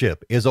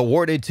Scholarship is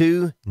awarded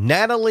to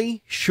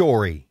Natalie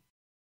Shorey.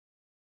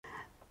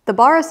 The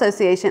Bar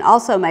Association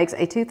also makes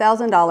a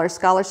 $2,000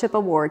 scholarship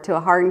award to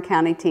a Hardin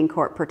County Teen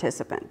Court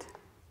participant.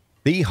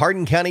 The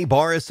Hardin County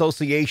Bar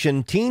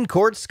Association Teen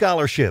Court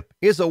Scholarship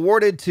is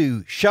awarded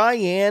to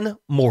Cheyenne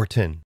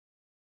Morton.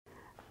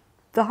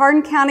 The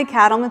Hardin County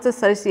Cattlemen's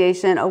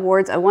Association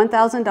awards a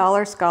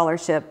 $1,000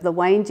 scholarship, the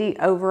Wayne G.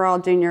 Overall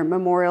Jr.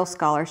 Memorial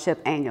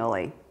Scholarship,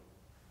 annually.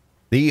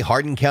 The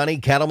Hardin County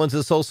Cattlemen's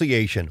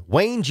Association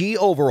Wayne G.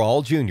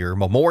 Overall Jr.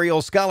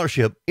 Memorial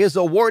Scholarship is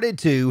awarded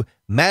to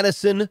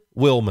Madison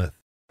Wilmoth.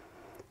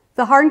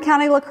 The Hardin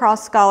County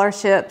Lacrosse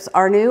Scholarships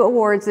are new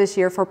awards this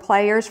year for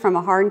players from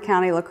a Hardin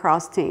County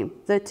lacrosse team.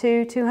 The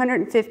two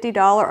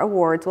 $250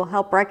 awards will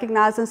help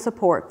recognize and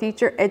support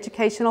future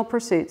educational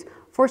pursuits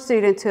for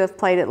students who have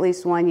played at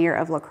least 1 year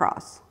of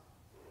lacrosse.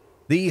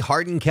 The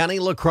Hardin County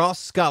Lacrosse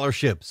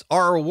Scholarships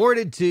are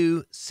awarded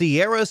to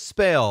Sierra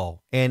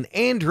Spell and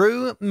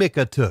Andrew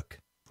Mikatuk.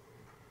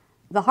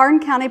 The Hardin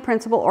County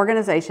Principal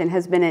Organization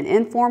has been an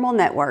informal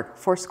network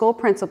for school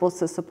principals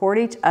to support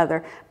each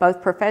other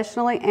both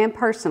professionally and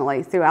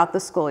personally throughout the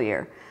school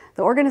year.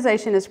 The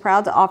organization is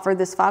proud to offer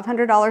this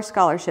 $500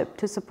 scholarship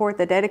to support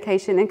the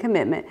dedication and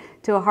commitment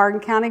to a Hardin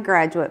County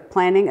graduate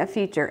planning a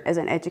future as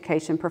an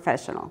education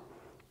professional.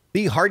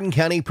 The Hardin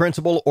County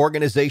Principal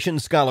Organization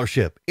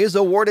Scholarship is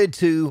awarded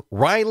to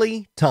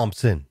Riley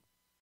Thompson.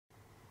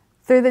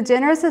 Through the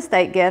generous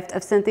estate gift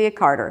of Cynthia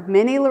Carter,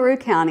 many LaRue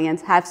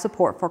Countyans have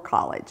support for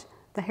college.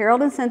 The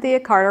Harold and Cynthia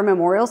Carter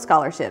Memorial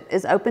Scholarship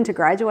is open to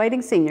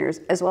graduating seniors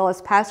as well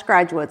as past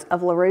graduates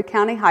of LaRue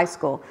County High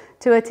School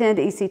to attend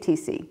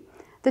ECTC.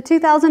 The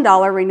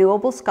 $2,000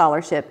 renewable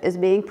scholarship is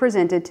being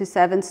presented to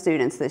 7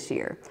 students this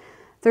year.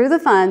 Through the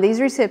fund,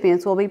 these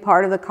recipients will be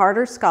part of the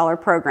Carter Scholar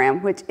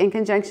Program, which in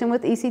conjunction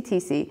with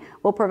ECTC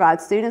will provide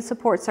student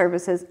support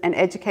services and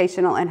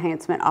educational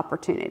enhancement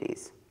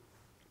opportunities.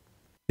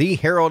 The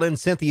Harold and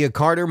Cynthia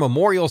Carter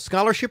Memorial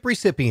Scholarship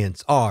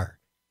recipients are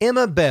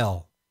Emma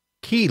Bell,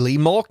 Keely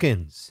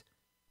Mulkins,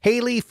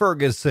 Haley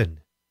Ferguson,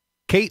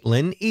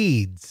 Caitlin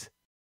Eads.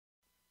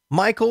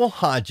 Michael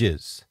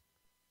Hodges,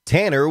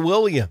 Tanner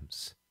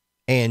Williams,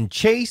 and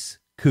Chase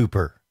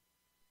Cooper.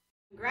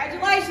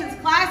 Congratulations,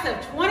 class of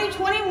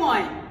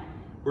 2021.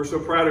 We're so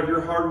proud of your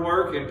hard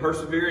work and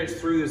perseverance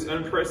through this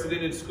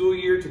unprecedented school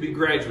year to be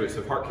graduates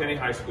of Hart County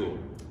High School.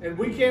 And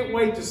we can't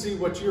wait to see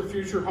what your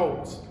future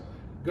holds.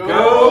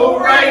 Go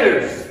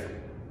Raiders!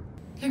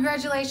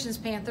 Congratulations,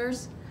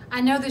 Panthers. I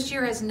know this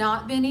year has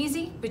not been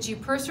easy, but you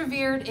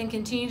persevered and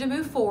continue to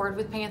move forward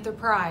with Panther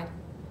pride.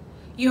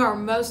 You are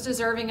most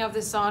deserving of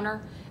this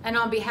honor, and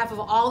on behalf of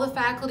all the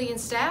faculty and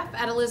staff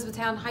at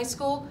Elizabethtown High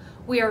School,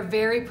 we are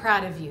very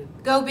proud of you.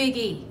 Go Big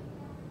E!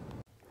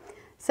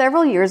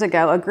 Several years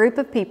ago, a group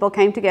of people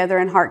came together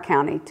in Hart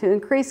County to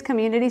increase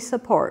community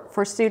support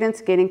for students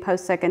getting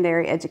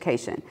post-secondary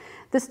education.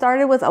 This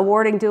started with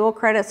awarding dual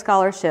credit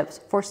scholarships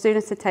for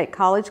students to take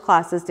college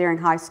classes during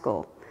high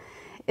school.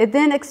 It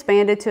then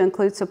expanded to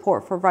include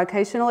support for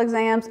vocational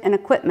exams and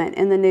equipment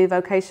in the new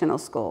vocational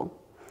school.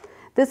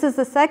 This is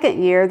the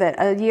second year that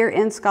a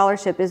year-end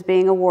scholarship is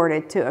being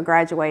awarded to a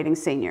graduating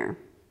senior.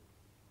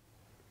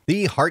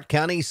 The Hart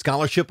County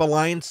Scholarship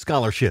Alliance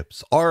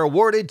scholarships are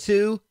awarded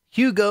to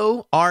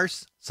Hugo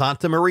Ars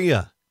Santa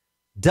Maria,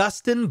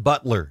 Dustin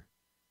Butler,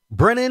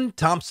 Brennan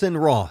Thompson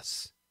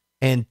Ross,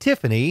 and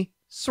Tiffany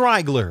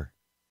Srigler.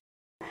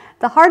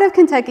 The Heart of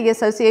Kentucky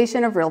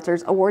Association of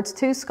Realtors awards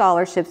 2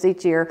 scholarships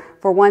each year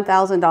for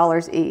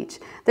 $1,000 each.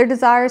 Their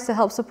desire is to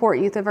help support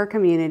youth of our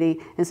community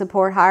and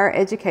support higher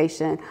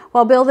education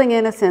while building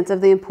in a sense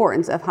of the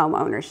importance of home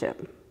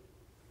ownership.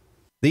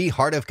 The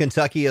Heart of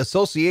Kentucky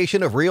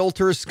Association of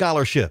Realtors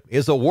Scholarship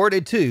is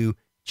awarded to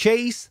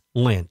Chase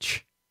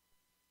Lynch.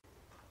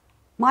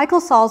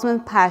 Michael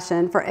Salzman's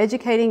passion for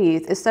educating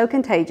youth is so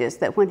contagious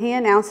that when he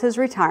announced his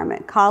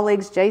retirement,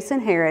 colleagues Jason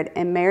Herod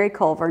and Mary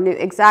Culver knew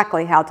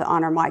exactly how to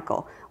honor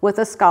Michael with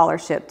a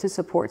scholarship to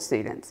support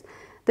students.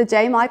 The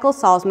J. Michael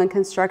Salzman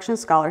Construction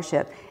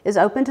Scholarship is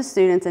open to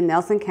students in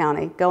Nelson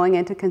County going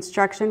into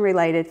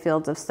construction-related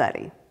fields of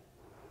study.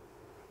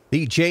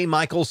 The J.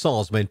 Michael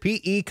Salzman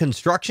PE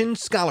Construction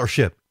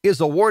Scholarship is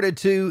awarded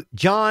to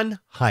John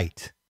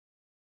Height.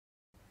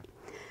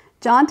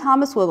 John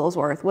Thomas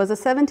Wigglesworth was a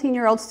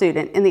 17-year-old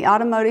student in the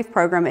automotive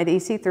program at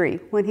EC3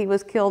 when he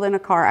was killed in a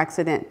car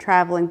accident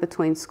traveling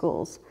between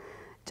schools.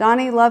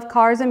 Johnny loved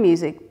cars and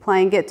music,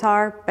 playing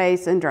guitar,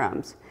 bass, and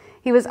drums.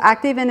 He was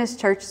active in his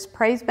church's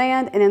praise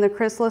band and in the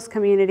Chrysalis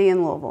community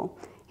in Louisville.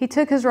 He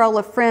took his role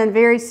of friend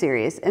very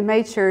serious and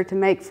made sure to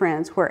make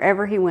friends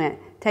wherever he went,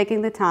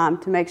 taking the time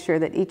to make sure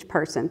that each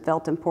person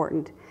felt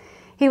important.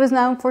 He was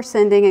known for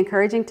sending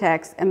encouraging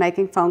texts and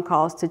making phone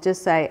calls to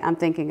just say, "I'm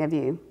thinking of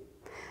you."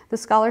 The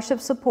scholarship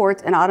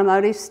supports an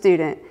automotive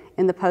student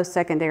in the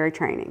post-secondary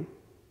training.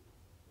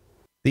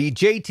 The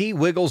J.T.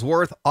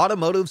 Wigglesworth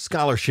Automotive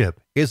Scholarship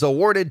is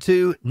awarded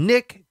to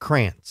Nick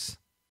Krantz.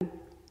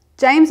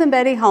 James and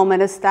Betty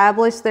Holman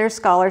established their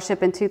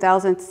scholarship in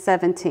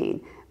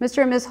 2017.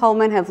 Mr. and Ms.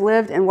 Holman have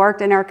lived and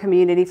worked in our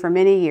community for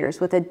many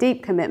years with a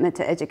deep commitment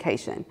to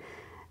education.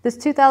 This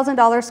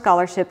 $2,000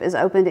 scholarship is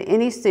open to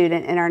any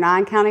student in our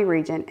 9-county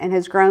region and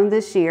has grown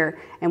this year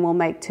and will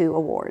make 2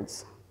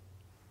 awards.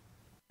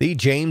 The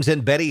James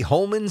and Betty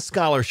Holman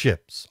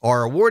Scholarships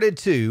are awarded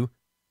to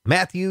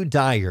Matthew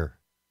Dyer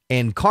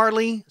and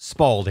Carly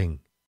Spaulding.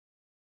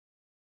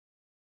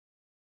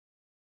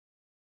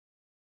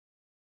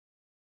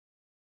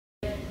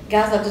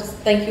 Guys, I just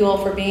thank you all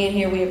for being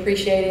here. We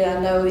appreciate it. I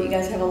know that you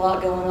guys have a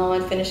lot going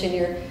on, finishing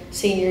your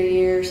senior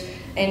years.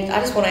 And I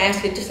just want to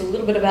ask you just a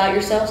little bit about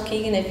yourselves.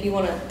 Keegan, if you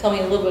want to tell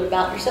me a little bit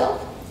about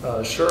yourself.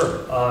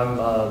 Sure. I'm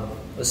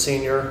a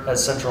senior at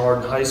Central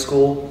Hardin High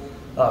School.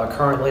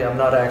 Currently, I'm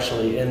not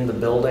actually in the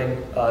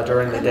building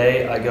during the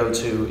day. I go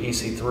to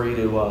EC3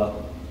 to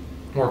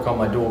work on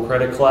my dual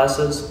credit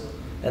classes.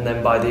 And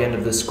then by the end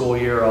of this school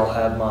year, I'll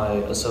have my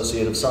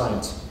Associate of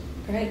Science.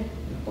 Great.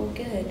 Well,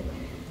 good.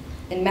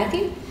 And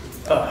Matthew?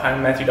 Hi,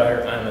 I'm Matthew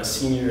Dyer. I'm a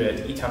senior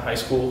at E-Town High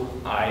School.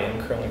 I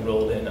am currently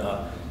enrolled in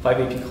 5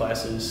 AP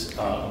classes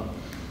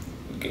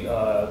in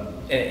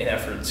an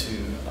effort to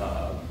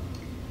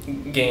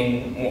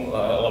gain a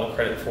lot of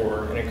credit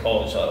for in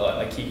college,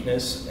 like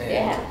Keegness.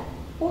 Yeah.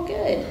 Well,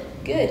 good.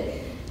 Good.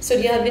 So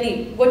do you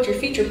have what's your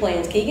future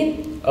plans,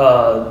 Keegan?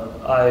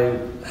 I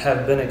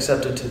have been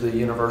accepted to the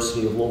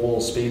University of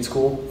Louisville Speed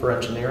School for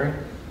engineering.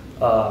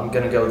 I'm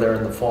going to go there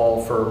in the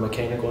fall for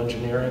mechanical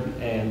engineering,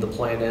 and the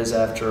plan is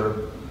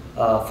after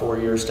 4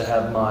 years to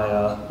have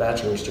my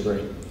bachelor's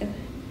degree. Okay.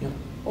 Yeah.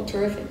 Well,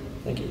 terrific.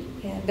 Thank you.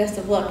 Yeah, best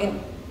of luck.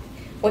 And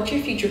what's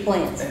your future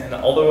plans? And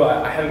although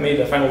I haven't made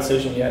the final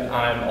decision yet,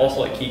 I'm also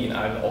like Keegan.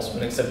 I've also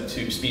been accepted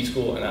to speed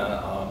school, and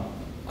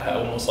I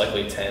will most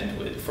likely attend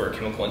for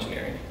chemical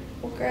engineering.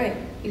 Well, great.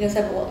 You guys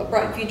have a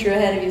bright future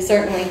ahead of you,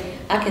 certainly.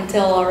 I can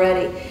tell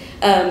already.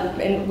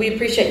 And we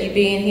appreciate you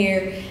being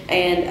here.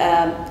 And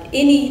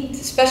any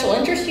special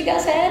interest you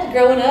guys had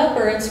growing up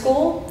or in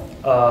school?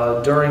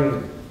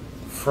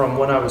 From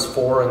when I was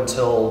 4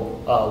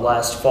 until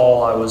last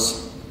fall, I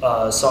was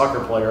a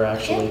soccer player,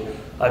 actually. Yeah.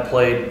 I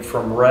played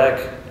from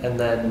rec and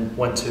then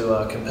went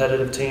to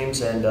competitive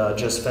teams and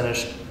just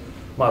finished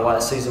my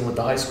last season with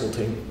the high school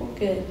team. Well,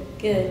 good,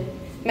 good.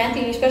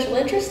 Matthew, any special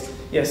interest?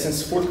 Yeah,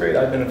 since 4th grade,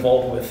 I've been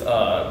involved with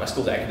my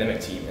school's academic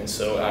team, and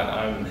so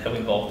I'm heavily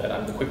involved with that.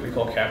 I'm the quick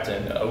recall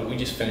captain. We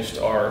just finished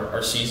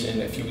our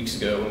season a few weeks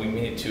ago, and we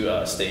made it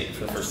to state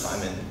for the first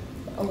time in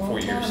A long 4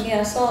 time. years. Yeah,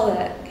 I saw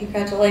that.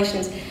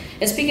 Congratulations.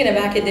 And speaking of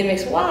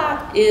academics,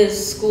 why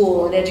is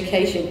school and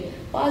education,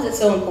 why is it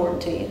so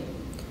important to you?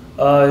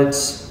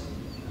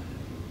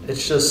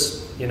 It's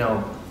just, you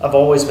know, I've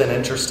always been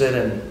interested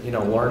in, you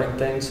know, learning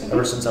things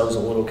ever since I was a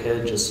little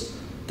kid, just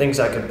things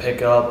I could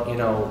pick up, you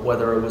know,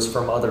 whether it was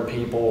from other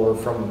people or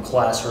from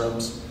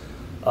classrooms.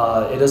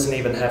 It doesn't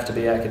even have to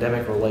be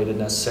academic related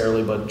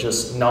necessarily, but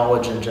just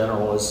knowledge in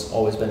general has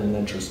always been an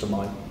interest of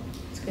mine.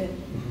 That's good.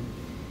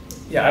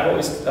 Yeah, I've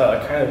always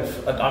kind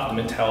of adopted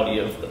the mentality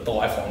of the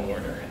lifelong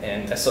learner,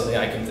 and that's something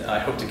I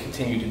hope to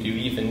continue to do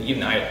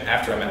even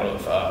after I'm out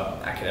of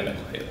academic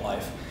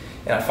life.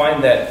 And I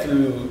find that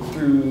through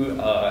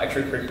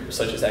extracurriculars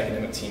such as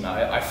academic team,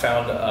 I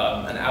found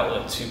an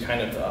outlet to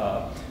kind of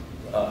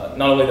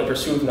not only the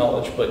pursuit of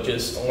knowledge, but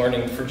just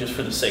learning for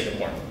the sake of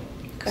learning.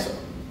 Okay. So.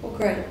 Well,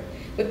 great.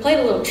 We played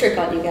a little trick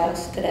on you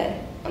guys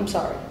today. I'm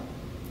sorry.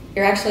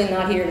 You're actually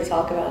not here to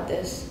talk about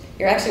this.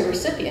 You're actually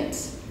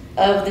recipients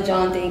of the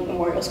John Dink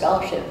Memorial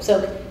Scholarship.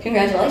 So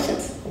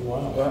congratulations.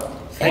 Wow.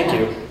 Thank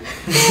you.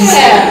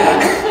 Yeah.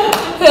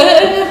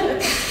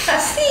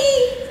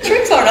 See,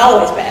 tricks aren't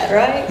always bad,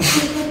 right?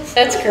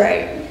 That's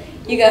great.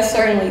 You guys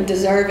certainly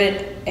deserve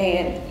it.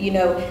 And, you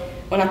know,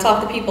 when I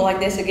talk to people like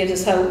this, it gives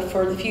us hope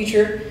for the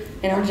future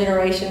in our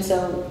generation.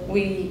 So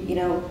we, you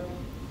know,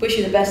 wish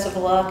you the best of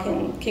luck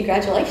and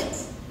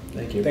congratulations.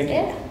 Thank you. Thank you.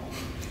 Yeah.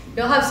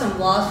 You'll have some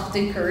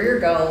lofty career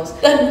goals.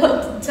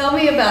 Tell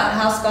me about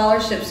how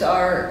scholarships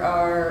are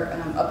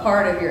a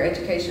part of your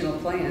educational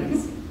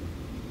plans.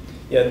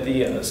 Yeah,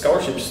 the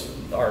scholarships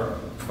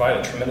provide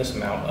a tremendous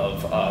amount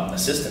of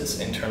assistance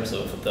in terms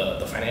of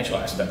the financial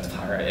aspect of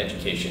higher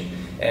education.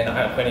 And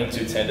I'm planning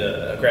to attend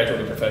a graduate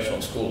or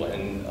professional school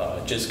and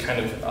just kind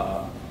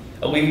of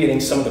alleviating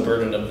some of the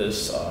burden of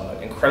this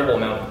incredible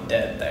amount of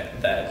debt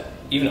that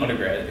even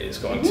undergrad is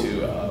going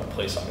to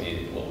place on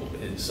me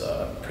is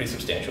pretty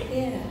substantial.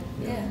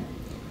 Yeah.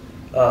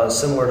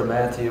 Similar to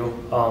Matthew,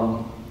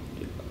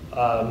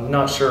 I'm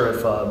not sure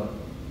if,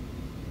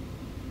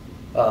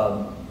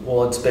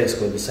 well, it's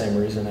basically the same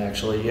reason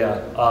actually, yeah.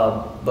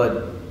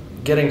 But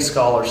getting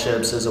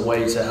scholarships is a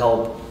way to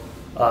help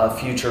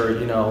future,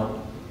 you know,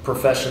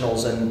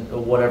 professionals in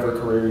whatever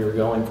career you're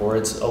going for.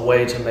 It's a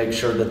way to make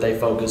sure that they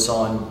focus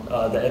on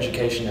the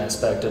education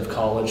aspect of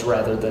college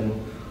rather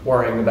than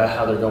worrying about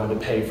how they're going to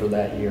pay for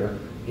that year.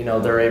 You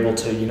know, they're able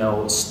to, you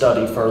know,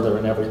 study further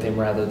and everything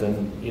rather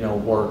than, you know,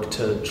 work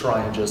to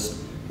try and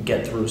just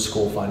get through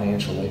school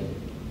financially.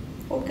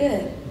 Well,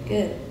 good,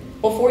 good.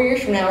 Well, 4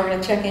 years from now, we're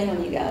going to check in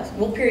on you guys.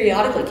 We'll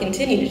periodically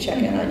continue to check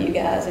in on you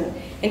guys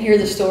and hear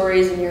the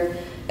stories and your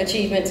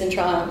achievements and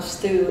triumphs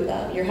through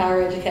your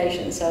higher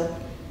education. So,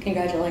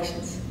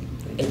 congratulations.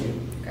 Thank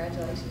you.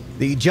 Congratulations.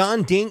 The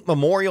John Dink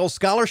Memorial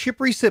Scholarship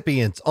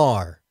recipients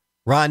are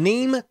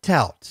Raneem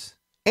Tout,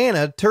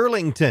 Anna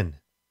Turlington,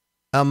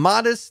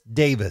 Amadis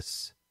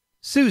Davis,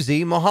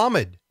 Susie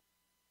Mohammed,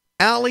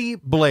 Allie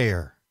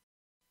Blair,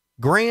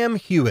 Graham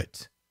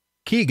Hewitt,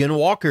 Keegan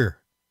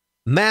Walker,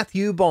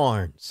 Matthew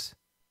Barnes,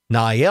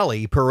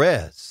 Nayeli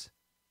Perez,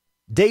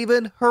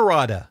 David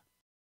Harada,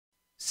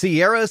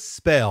 Sierra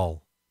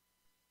Spell,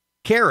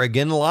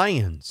 Kerrigan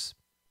Lyons,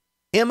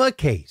 Emma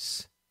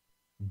Case,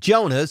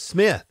 Jonah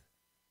Smith,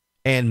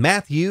 and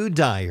Matthew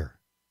Dyer.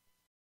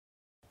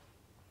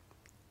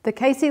 The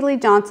Casey Lee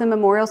Johnson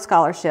Memorial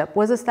Scholarship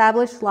was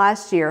established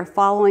last year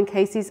following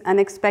Casey's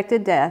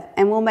unexpected death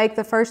and will make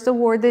the first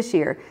award this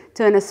year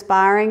to an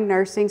aspiring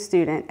nursing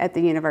student at the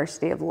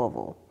University of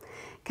Louisville.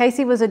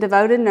 Casey was a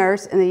devoted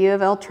nurse in the U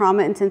of L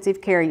Trauma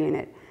Intensive Care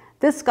Unit.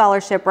 This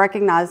scholarship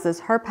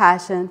recognizes her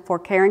passion for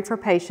caring for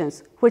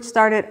patients, which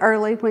started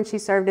early when she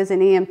served as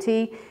an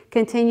EMT,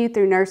 continued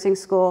through nursing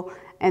school,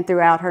 and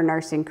throughout her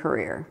nursing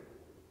career.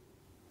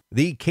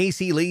 The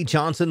Casey Lee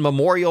Johnson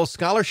Memorial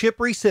Scholarship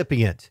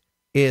recipient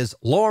is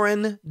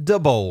Lauren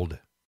DeBold.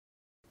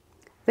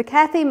 The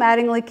Kathy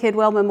Mattingly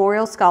Kidwell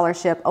Memorial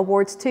Scholarship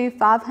awards two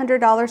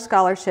 $500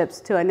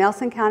 scholarships to a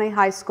Nelson County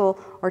High School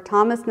or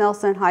Thomas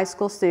Nelson High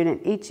School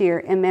student each year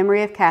in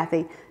memory of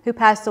Kathy, who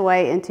passed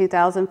away in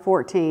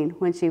 2014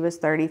 when she was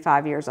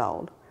 35 years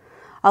old.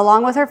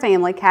 Along with her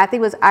family, Kathy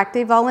was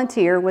active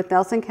volunteer with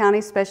Nelson County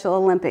Special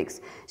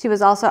Olympics. She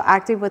was also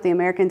active with the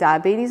American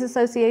Diabetes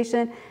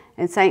Association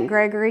and St.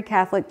 Gregory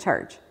Catholic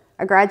Church.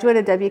 A graduate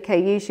of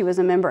WKU, she was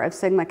a member of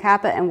Sigma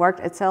Kappa and worked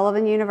at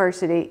Sullivan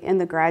University in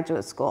the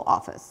graduate school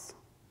office.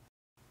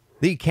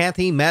 The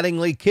Kathy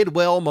Mattingly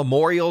Kidwell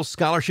Memorial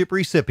Scholarship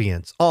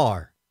recipients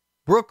are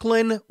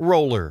Brooklyn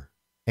Roller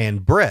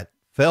and Brett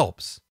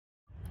Phelps.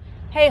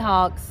 Hey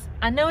Hawks,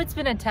 I know it's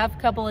been a tough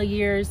couple of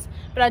years,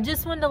 but I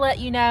just wanted to let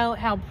you know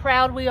how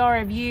proud we are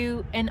of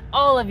you and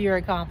all of your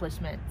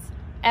accomplishments.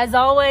 As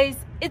always,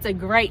 it's a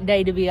great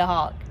day to be a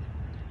Hawk.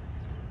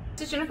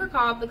 This is Jennifer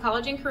Cobb, the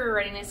College and Career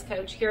Readiness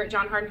Coach here at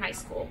John Hardin High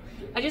School.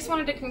 I just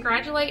wanted to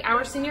congratulate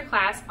our senior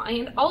class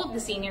and all of the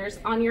seniors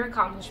on your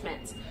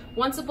accomplishments.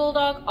 Once a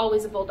Bulldog,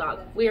 always a Bulldog.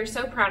 We are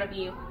so proud of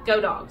you.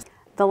 Go Dogs!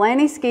 The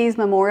Lanny Skees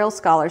Memorial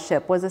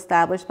Scholarship was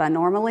established by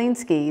Normaline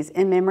Skees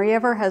in memory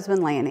of her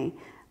husband Lanny.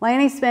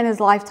 Lanny spent his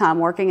lifetime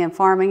working in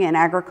farming and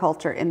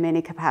agriculture in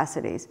many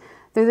capacities.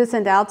 Through this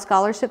endowed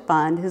scholarship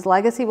fund, his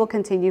legacy will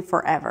continue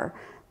forever.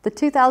 The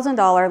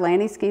 $2,000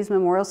 Lanny Skees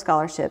Memorial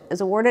Scholarship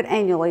is awarded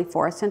annually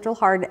for a Central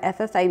Hardin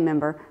FFA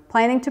member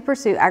planning to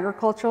pursue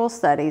agricultural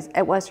studies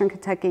at Western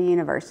Kentucky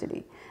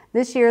University.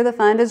 This year, the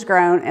fund has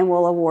grown and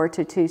will award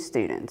to 2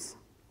 students.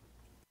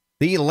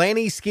 The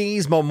Lanny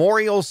Skees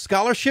Memorial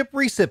Scholarship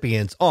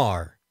recipients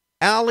are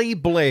Allie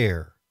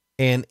Blair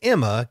and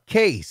Emma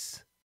Case.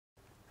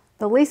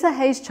 The Lisa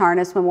Hayes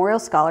Charnas Memorial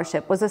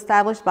Scholarship was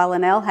established by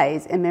Linnell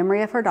Hayes in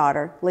memory of her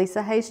daughter,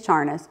 Lisa Hayes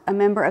Charnas, a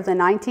member of the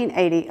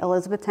 1980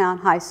 Elizabethtown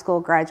High School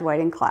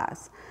graduating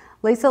class.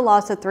 Lisa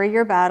lost a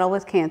 3-year battle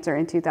with cancer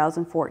in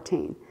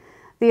 2014.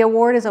 The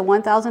award is a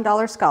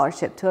 $1,000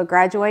 scholarship to a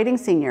graduating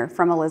senior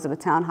from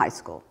Elizabethtown High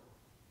School.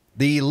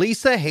 The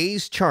Lisa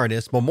Hayes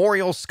Charnas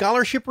Memorial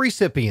Scholarship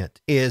recipient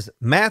is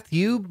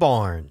Matthew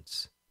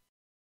Barnes.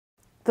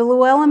 The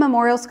Llewellyn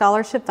Memorial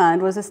Scholarship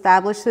Fund was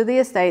established through the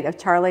estate of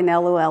Charlie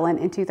Nell Llewellyn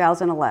in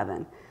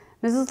 2011.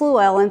 Mrs.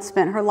 Llewellyn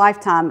spent her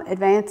lifetime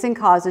advancing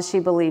causes she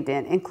believed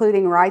in,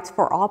 including rights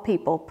for all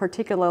people,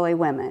 particularly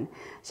women.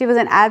 She was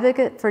an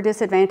advocate for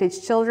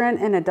disadvantaged children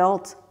and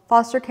adults,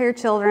 foster care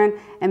children,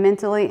 and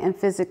mentally and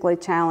physically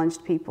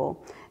challenged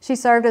people. She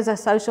served as a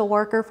social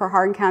worker for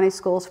Hardin County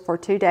Schools for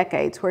 2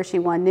 decades, where she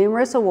won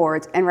numerous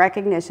awards and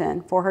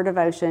recognition for her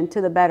devotion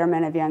to the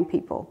betterment of young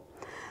people.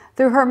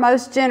 Through her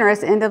most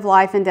generous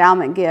end-of-life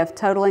endowment gift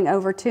totaling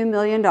over $2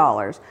 million,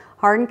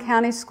 Hardin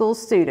County School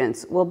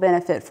students will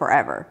benefit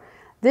forever.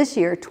 This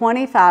year,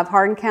 25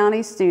 Hardin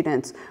County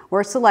students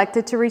were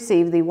selected to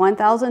receive the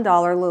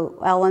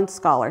 $1,000 Llewellyn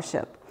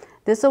Scholarship.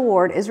 This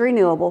award is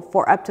renewable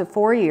for up to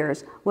 4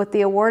 years, with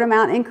the award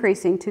amount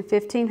increasing to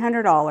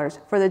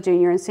 $1,500 for the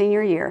junior and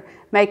senior year,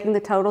 making the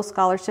total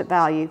scholarship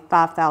value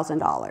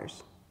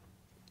 $5,000.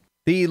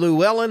 The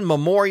Llewellyn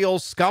Memorial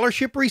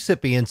Scholarship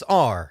recipients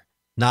are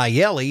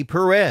Nayeli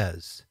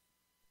Perez,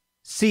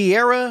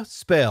 Sierra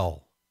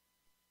Spell,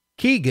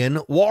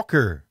 Keegan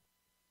Walker,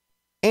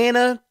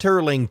 Anna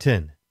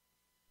Turlington,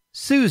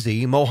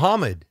 Susie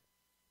Mohammed,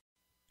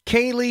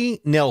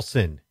 Kaylee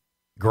Nelson,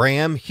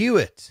 Graham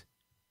Hewitt,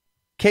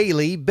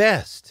 Kaylee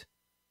Best,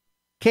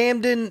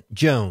 Camden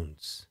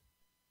Jones,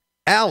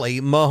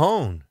 Allie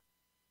Mahone,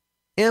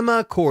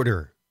 Emma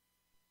Corder,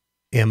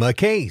 Emma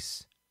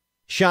Case,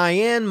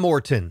 Cheyenne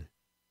Morton,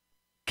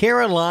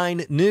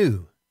 Caroline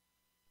New,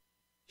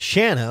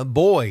 Shanna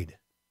Boyd,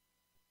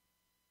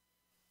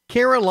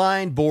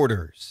 Caroline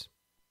Borders,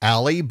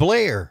 Allie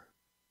Blair,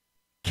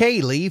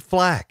 Kaylee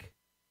Flack,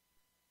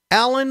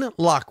 Alan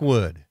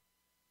Lockwood,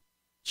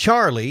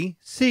 Charlie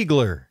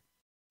Siegler,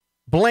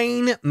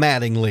 Blaine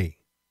Mattingly,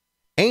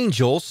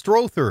 Angel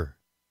Strother,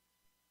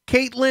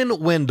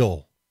 Caitlin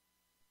Wendell,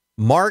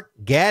 Mark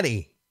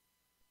Gaddy,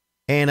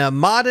 and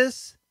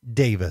Amadis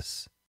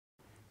Davis.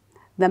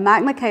 The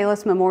Mac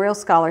Michaelis Memorial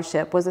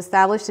Scholarship was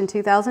established in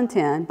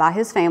 2010 by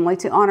his family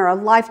to honor a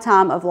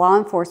lifetime of law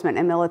enforcement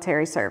and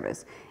military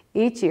service.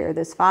 Each year,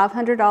 this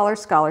 $500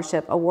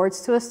 scholarship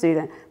awards to a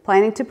student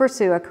planning to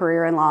pursue a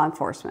career in law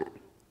enforcement.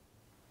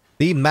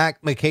 The Mac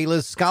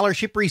Michaelis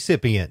Scholarship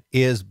recipient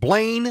is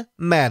Blaine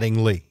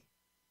Mattingly.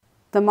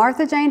 The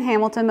Martha Jane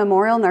Hamilton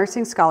Memorial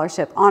Nursing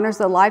Scholarship honors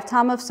the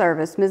lifetime of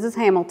service Mrs.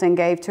 Hamilton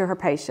gave to her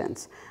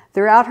patients.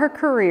 Throughout her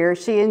career,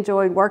 she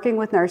enjoyed working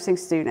with nursing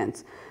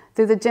students.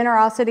 Through the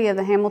generosity of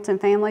the Hamilton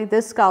family,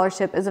 this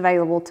scholarship is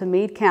available to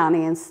Meade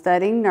County in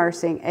studying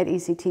nursing at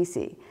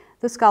ECTC.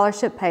 The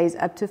scholarship pays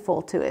up to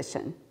full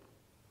tuition.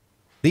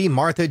 The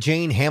Martha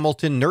Jane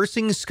Hamilton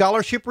Nursing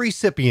Scholarship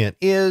recipient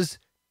is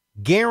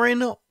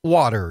Garen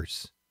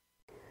Waters.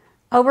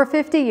 Over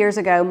 50 years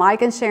ago,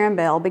 Mike and Sharon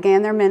Bell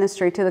began their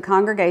ministry to the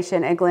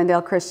congregation at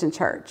Glendale Christian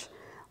Church.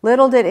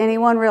 Little did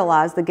anyone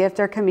realize the gift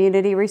our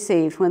community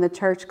received when the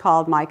church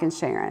called Mike and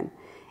Sharon.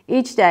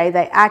 Each day,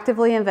 they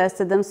actively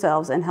invested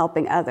themselves in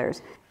helping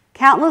others.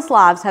 Countless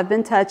lives have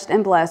been touched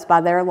and blessed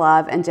by their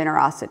love and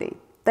generosity.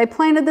 They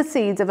planted the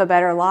seeds of a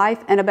better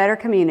life and a better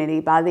community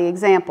by the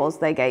examples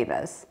they gave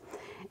us.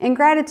 In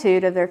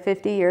gratitude of their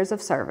 50 years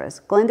of service,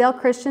 Glendale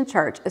Christian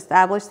Church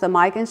established the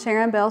Mike and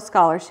Sharon Bell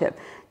Scholarship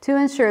to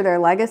ensure their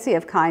legacy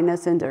of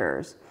kindness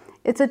endures.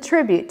 It's a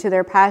tribute to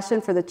their passion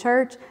for the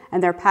church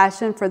and their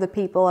passion for the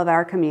people of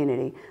our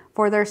community,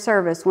 for their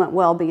service went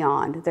well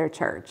beyond their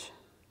church.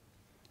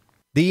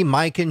 The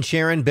Mike and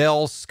Sharon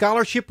Bell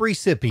Scholarship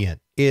recipient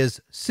is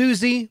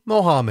Susie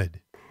Mohammed.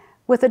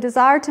 With a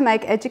desire to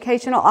make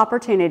educational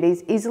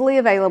opportunities easily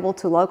available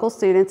to local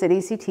students at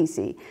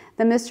ECTC,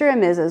 the Mr.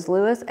 and Mrs.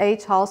 Lewis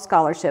H. Hall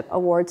Scholarship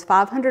awards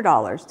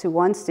 $500 to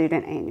one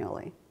student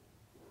annually.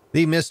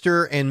 The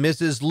Mr. and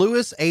Mrs.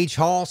 Lewis H.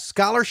 Hall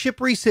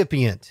Scholarship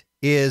recipient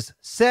is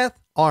Seth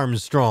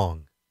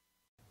Armstrong.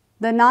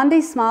 The Nandi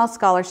Smile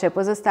Scholarship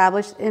was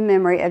established in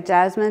memory of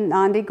Jasmine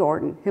Nandi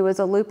Gordon, who was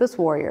a lupus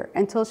warrior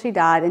until she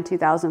died in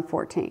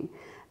 2014.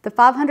 The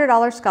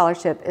 $500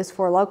 scholarship is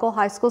for local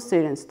high school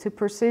students to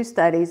pursue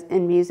studies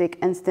in music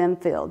and STEM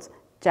fields,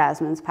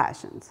 Jasmine's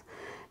passions.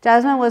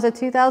 Jasmine was a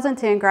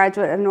 2010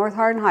 graduate of North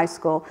Hardin High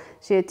School.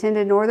 She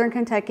attended Northern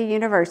Kentucky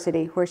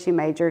University, where she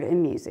majored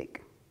in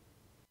music.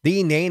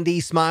 The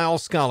Nandi Smile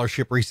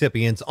Scholarship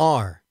recipients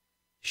are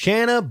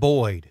Shanna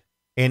Boyd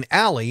and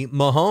Allie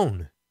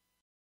Mahone.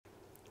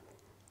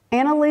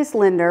 Annalise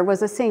Linder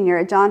was a senior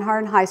at John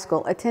Hardin High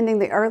School, attending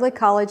the Early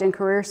College and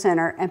Career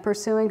Center and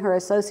pursuing her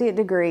associate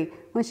degree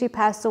when she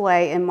passed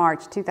away in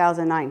March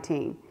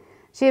 2019.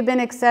 She had been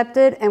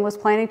accepted and was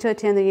planning to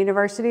attend the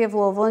University of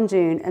Louisville in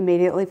June,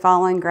 immediately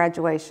following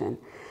graduation.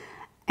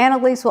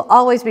 Annalise will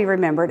always be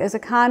remembered as a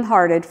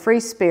kind-hearted, free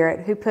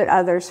spirit who put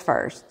others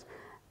first.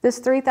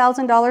 This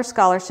 $3,000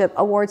 scholarship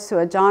awards to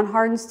a John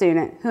Hardin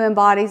student who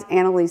embodies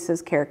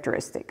Annalise's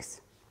characteristics.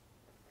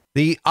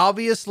 The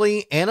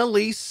Obviously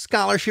Annalise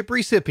Scholarship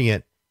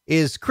recipient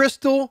is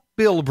Crystal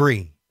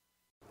Bilbrey.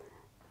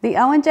 The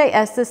Owen J.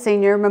 Estes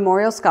Senior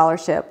Memorial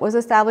Scholarship was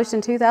established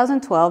in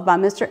 2012 by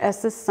Mr.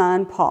 Estes'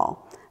 son,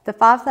 Paul. The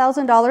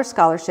 $5,000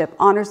 scholarship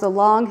honors the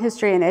long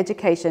history in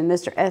education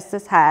Mr.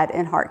 Estes had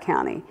in Hart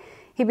County.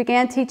 He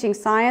began teaching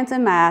science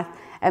and math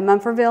at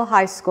Munfordville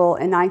High School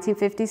in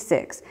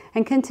 1956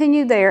 and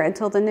continued there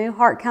until the new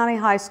Hart County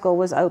High School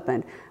was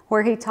opened,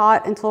 where he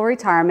taught until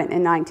retirement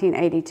in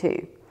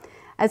 1982.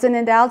 As an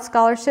endowed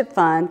scholarship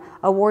fund,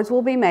 awards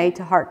will be made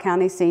to Hart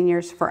County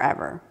seniors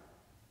forever.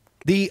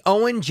 The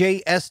Owen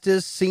J.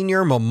 Estes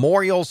Senior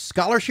Memorial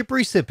Scholarship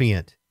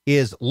recipient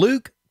is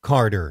Luke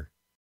Carter.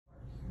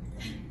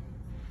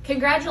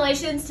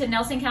 Congratulations to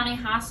Nelson County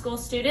High School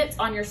students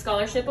on your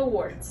scholarship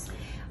awards.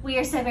 We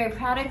are so very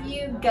proud of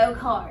you. Go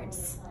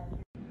Cards.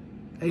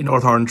 Hey,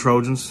 North Hardin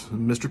Trojans,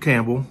 Mr.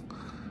 Campbell.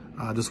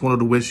 I just wanted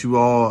to wish you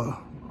all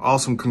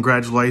awesome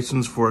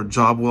congratulations for a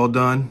job well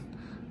done.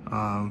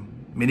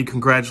 Many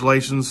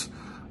congratulations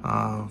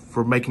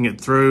for making it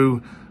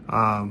through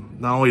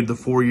not only the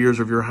 4 years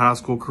of your high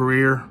school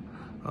career,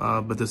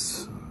 but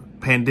this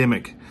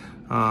pandemic.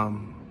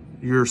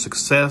 Your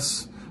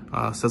success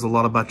says a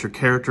lot about your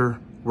character,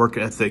 work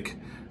ethic,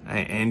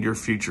 and your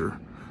future.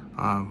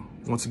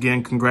 Once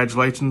again,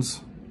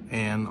 congratulations,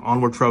 and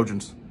onward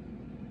Trojans.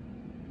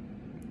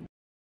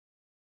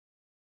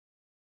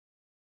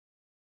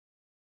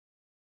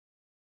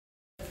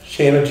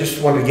 Shannon,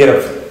 just wanted to get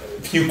a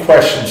few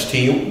questions to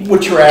you.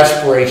 What's your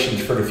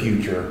aspirations for the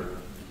future,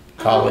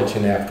 college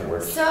and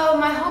afterwards? So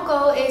my whole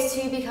goal is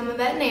to become a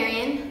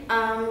veterinarian.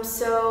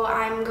 So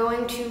I'm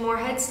going to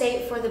Morehead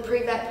State for the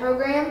pre-vet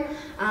program,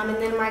 and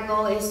then my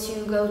goal is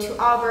to go to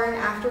Auburn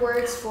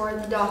afterwards for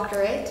the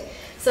doctorate.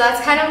 So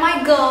that's kind of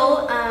my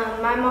goal.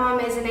 My mom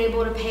isn't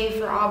able to pay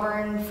for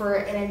Auburn for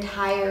an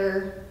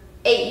entire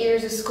 8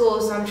 years of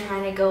school, so I'm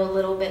trying to go a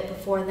little bit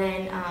before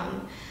then.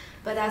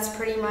 But that's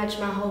pretty much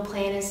my whole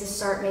plan, is to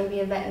start maybe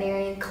a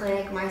veterinarian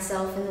clinic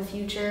myself in the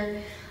future.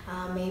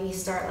 Maybe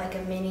start like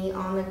a mini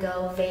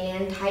on-the-go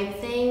van type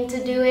thing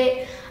to do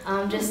it,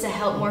 just to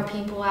help more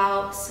people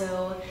out.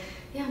 So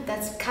yeah,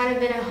 that's kind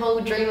of been a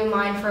whole dream of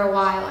mine for a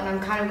while, and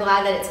I'm kind of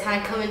glad that it's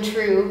kind of coming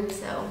true.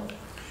 So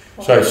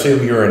I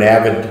assume you're an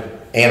avid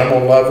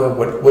animal lover.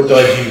 What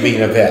does you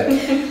being a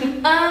vet?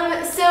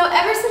 So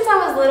ever since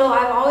I was little,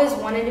 I've always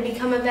wanted to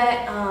become a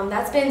vet.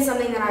 That's been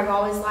something that I've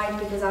always liked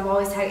because I've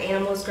always had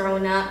animals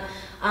growing up.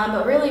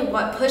 But really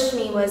what pushed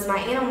me was my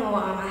animal.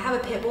 I have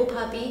a pit bull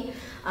puppy.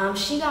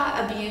 She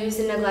got abused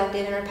and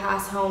neglected in her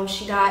past home.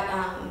 She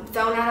got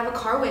thrown out of a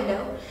car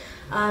window.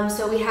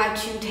 So we had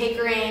to take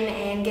her in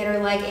and get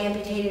her leg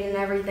amputated and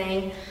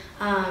everything.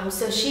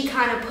 So she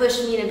kind of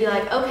pushed me to be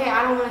like, okay,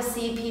 I don't want to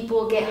see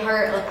people get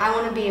hurt. Like, I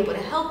want to be able to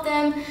help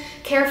them,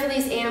 care for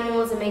these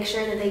animals, and make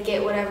sure that they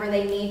get whatever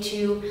they need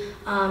to,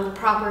 the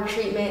proper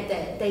treatment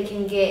that they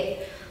can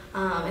get.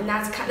 And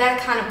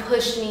that kind of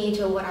pushed me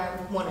to what I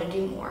want to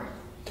do more.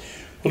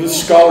 Well,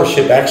 this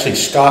scholarship, actually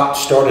Scott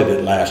started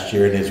it last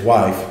year, and his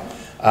wife.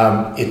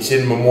 It's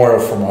in memorial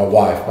for my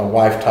wife. My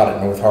wife taught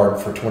at North Hardin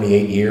for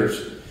 28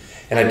 years.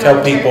 And I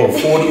tell people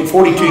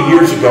 42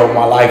 years ago,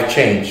 my life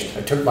changed.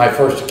 I took my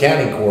first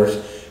accounting course,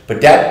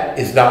 but that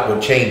is not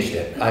what changed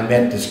it. I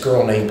met this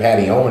girl named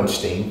Patty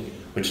Owenstein,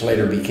 which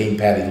later became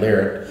Patty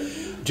Lyric.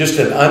 Just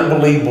an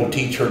unbelievable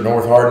teacher at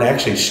North Hardin.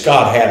 Actually,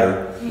 Scott had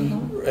her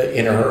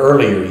in her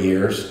earlier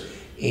years.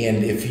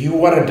 And if you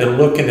wanted to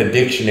look in the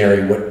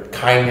dictionary what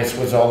kindness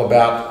was all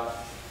about,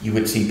 you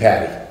would see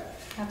Patty.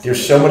 Absolutely.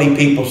 There's so many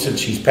people since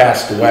she's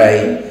passed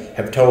away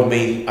have told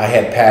me, I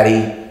had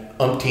Patty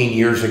umpteen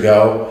years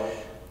ago.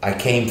 I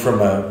came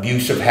from an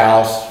abusive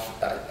house.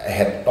 I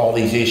had all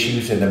these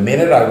issues, and the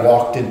minute I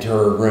walked into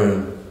her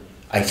room,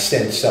 I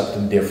sensed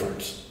something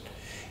different.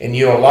 And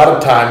you know, a lot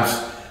of times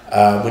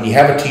when you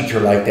have a teacher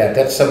like that,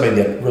 that's somebody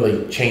that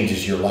really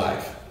changes your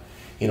life.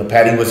 You know,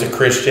 Patty was a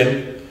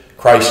Christian.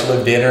 Christ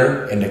lived in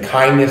her, and the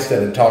kindness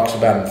that it talks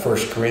about in 1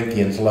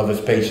 Corinthians, love is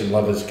patient,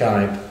 love is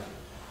kind,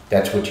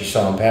 that's what you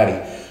saw in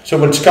Patty. So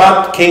when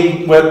Scott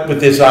came with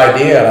this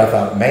idea, and I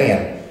thought,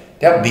 man,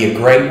 that would be a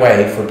great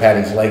way for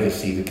Patty's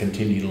legacy to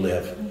continue to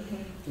live.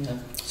 Yeah.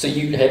 So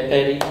you had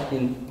Patty,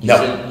 and you No.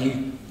 said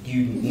you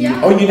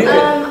Yeah. Oh, you did?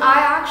 I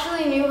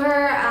actually knew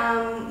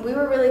her. We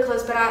were really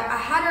close, but I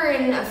had her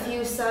in a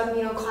few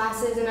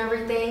classes and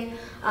everything.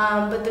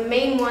 But the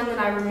main one that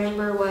I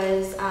remember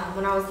was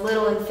when I was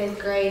little in 5th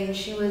grade, and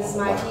she was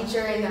my teacher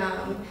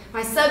and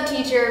my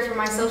sub-teacher for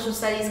my social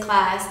studies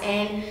class.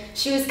 And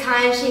she was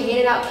kind. She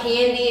handed out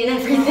candy and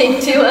everything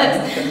to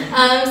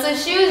us. So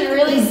she was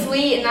really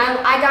sweet, and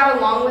I got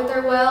along with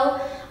her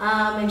well.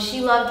 And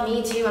she loved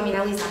me too. I mean,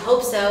 at least I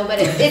hope so, but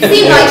it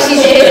seemed like she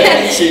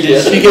did. She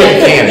did. She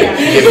gave candy.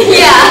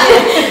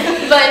 Yeah.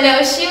 But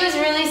no, she was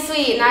really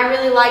sweet, and I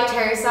really liked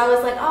her. So I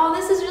was like, oh,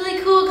 this is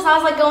really cool, because I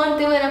was like going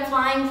through and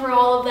applying for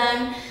all of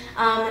them.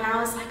 And I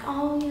was like,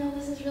 oh,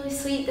 this is really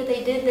sweet that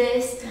they did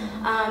this,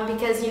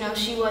 because,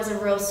 she was a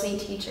real sweet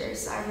teacher.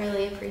 So I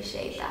really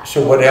appreciate that.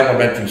 So what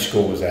elementary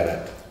school was that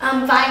at?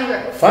 Vine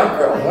Grove. Vine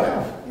Grove,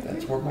 wow.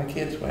 That's where my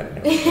kids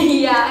went.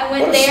 Yeah, I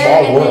went what a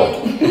there. Small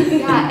world.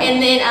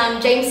 And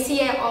then James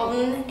T. at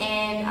Alton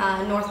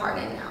and North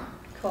Hardin now.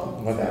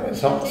 Cool. Well, that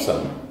is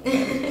awesome.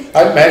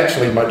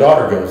 My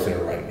daughter goes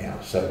there right now,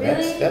 so that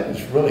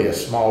is really a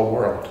small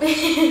world.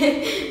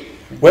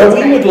 Well,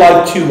 we would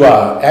like to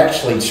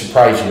actually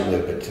surprise you a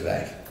little bit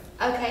today.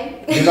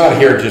 Okay. You're not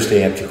here just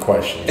to answer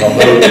questions,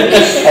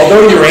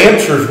 although your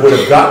answers would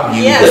have gotten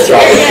you the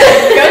job.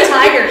 Go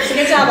Tigers.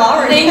 Good job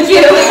already. Thank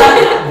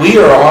you. We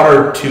are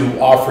honored to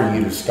offer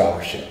you the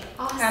scholarship.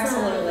 Awesome.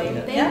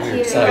 Absolutely. Thank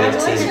you.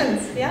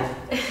 Congratulations. Yeah.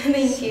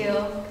 Thank you.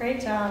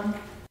 Great job.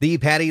 The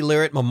Patty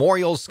Lyritt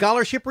Memorial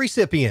Scholarship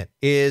recipient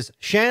is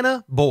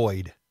Shanna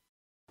Boyd.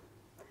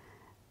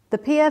 The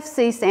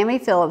PFC Sammy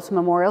Phillips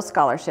Memorial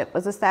Scholarship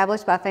was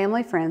established by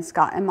family friends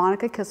Scott and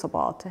Monica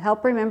Kisselbaugh to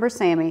help remember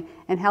Sammy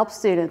and help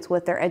students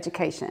with their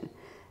education.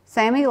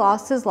 Sammy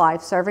lost his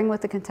life serving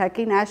with the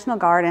Kentucky National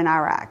Guard in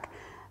Iraq.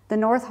 The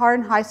North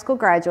Hardin High School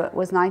graduate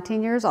was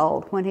 19 years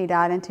old when he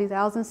died in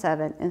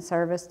 2007 in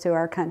service to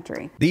our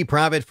country. The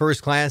private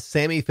first class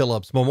Sammy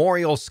Phillips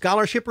Memorial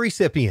Scholarship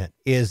recipient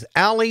is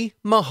Allie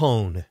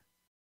Mahone.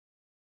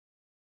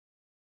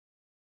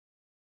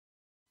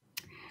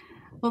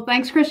 Well,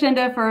 thanks,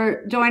 Crescenda,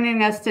 for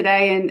joining us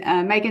today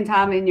and making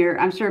time in your,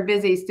 I'm sure,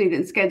 busy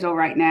student schedule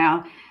right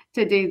now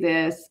to do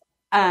this.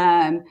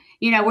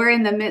 We're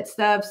in the midst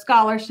of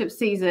scholarship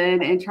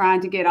season and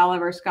trying to get all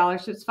of our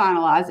scholarships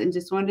finalized, and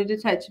just wanted to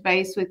touch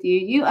base with you.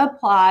 You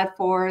applied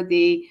for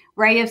the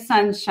Ray of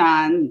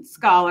Sunshine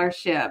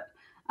Scholarship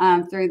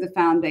through the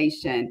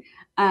foundation.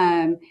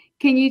 Can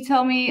you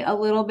tell me a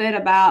little bit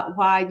about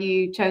why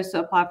you chose to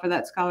apply for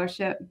that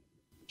scholarship?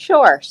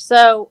 Sure.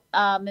 So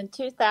in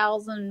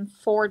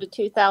 2004 to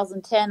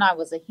 2010, I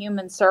was a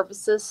human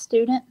services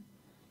student.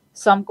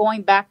 So I'm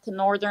going back to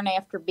Northern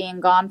after being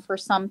gone for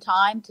some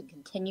time to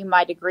continue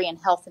my degree in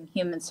health and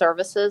human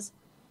services.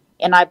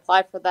 And I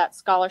applied for that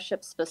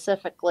scholarship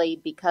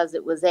specifically because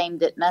it was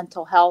aimed at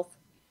mental health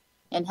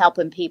and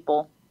helping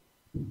people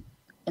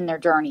in their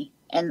journey.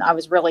 And I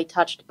was really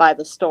touched by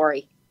the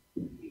story.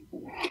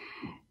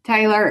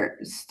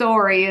 Taylor's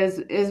story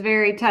is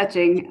very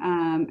touching,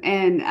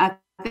 and I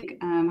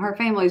think her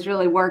family is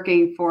really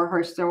working for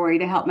her story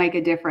to help make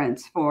a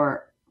difference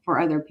for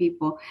other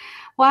people.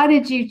 Why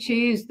did you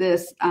choose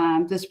this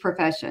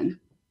profession?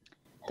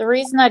 The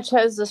reason I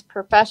chose this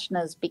profession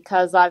is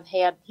because I've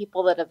had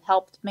people that have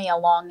helped me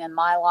along in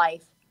my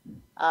life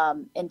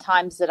in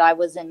times that I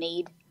was in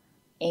need,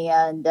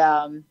 and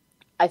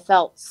I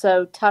felt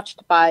so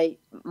touched by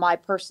my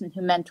person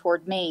who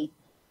mentored me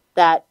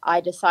that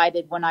I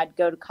decided when I'd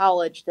go to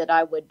college that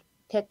I would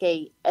pick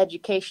a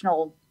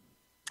educational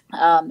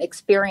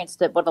experience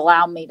that would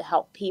allow me to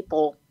help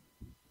people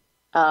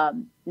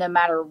no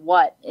matter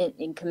what,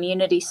 in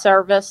community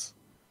service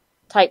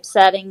type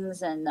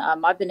settings. And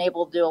I've been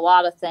able to do a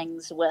lot of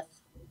things with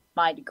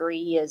my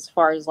degree as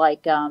far as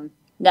like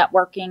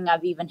networking.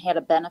 I've even had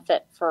a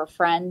benefit for a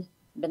friend,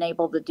 been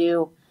able to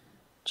do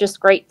just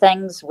great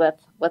things with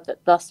it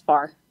thus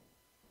far.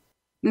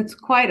 It's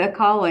quite a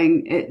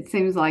calling, it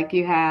seems like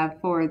you have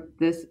for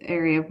this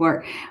area of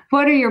work.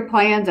 What are your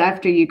plans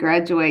after you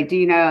graduate? Do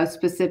you know a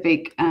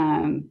specific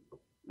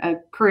a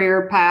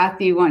career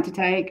path you want to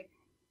take?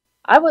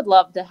 I would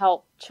love to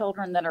help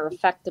children that are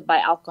affected by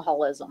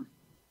alcoholism,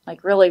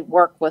 like really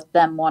work with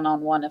them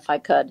one-on-one if I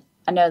could.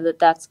 I know that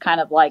that's kind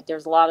of like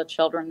there's a lot of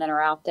children that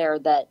are out there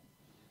that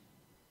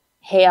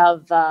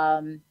have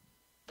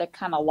they're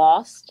kind of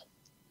lost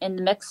in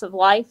the mix of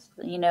life.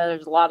 You know,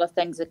 there's a lot of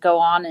things that go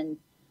on, and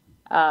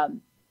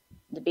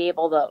to be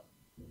able to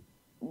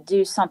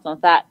do something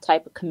with that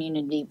type of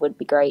community would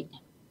be great.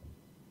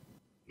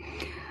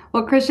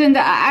 Well, Crescenda,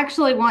 I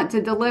actually want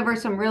to deliver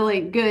some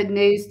really good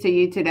news to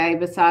you today,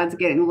 besides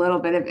getting a little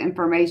bit of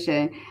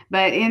information.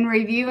 But in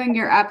reviewing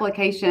your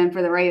application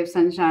for the Ray of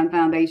Sunshine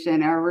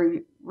Foundation, our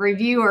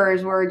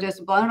reviewers were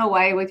just blown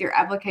away with your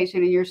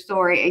application and your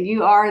story. And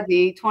you are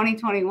the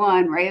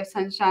 2021 Ray of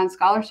Sunshine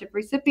Scholarship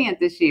recipient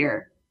this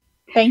year.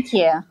 Thank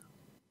you.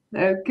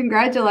 So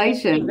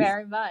congratulations. Thank you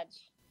very much.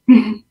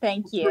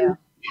 Thank you.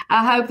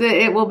 I hope that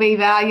it will be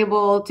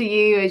valuable to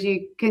you as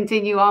you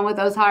continue on with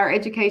those higher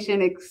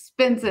education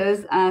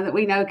expenses that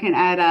we know can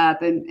add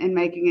up and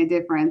making a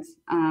difference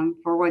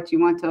for what you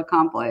want to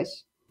accomplish.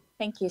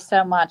 Thank you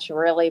so much.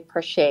 Really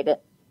appreciate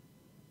it.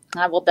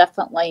 I will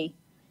definitely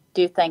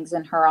do things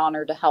in her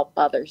honor to help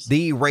others.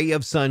 The Ray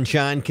of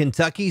Sunshine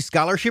Kentucky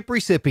Scholarship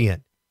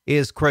recipient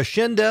is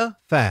Crescenda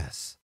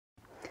Fass.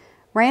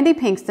 Randy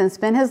Pinkston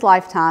spent his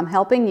lifetime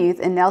helping youth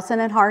in Nelson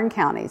and Hardin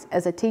counties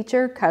as a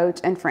teacher, coach,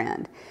 and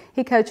friend.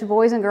 He coached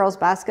boys and girls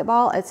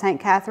basketball at St.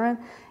 Catherine,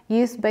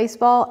 youth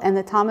baseball, and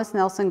the Thomas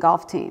Nelson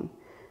golf team.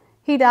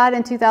 He died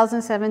in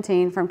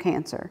 2017 from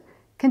cancer.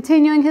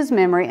 Continuing his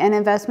memory and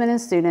investment in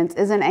students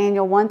is an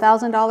annual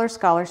 $1,000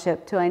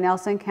 scholarship to a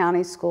Nelson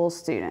County school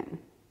student.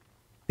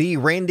 The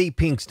Randy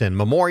Pinkston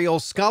Memorial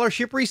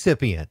Scholarship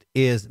recipient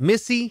is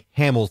Missy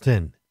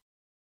Hamilton.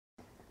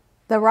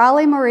 The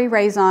Riley Marie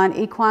Raison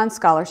Equine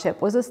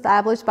Scholarship was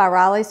established by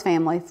Riley's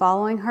family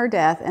following her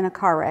death in a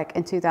car wreck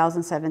in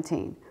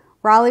 2017.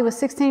 Riley was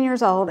 16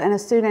 years old and a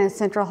student at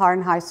Central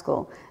Hardin High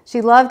School.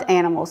 She loved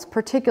animals,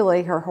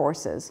 particularly her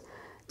horses.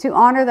 To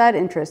honor that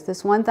interest,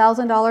 this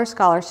 $1,000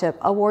 scholarship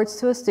awards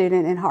to a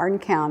student in Hardin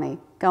County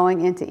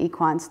going into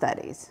equine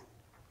studies.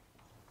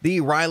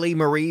 The Riley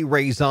Marie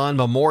Raison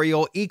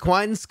Memorial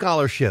Equine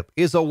Scholarship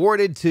is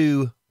awarded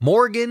to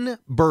Morgan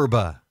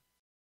Burba.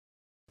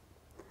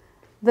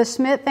 The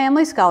Schmidt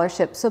Family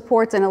Scholarship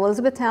supports an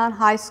Elizabethtown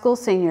High School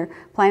senior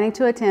planning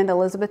to attend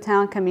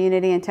Elizabethtown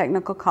Community and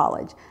Technical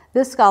College.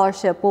 This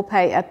scholarship will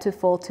pay up to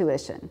full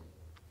tuition.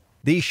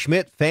 The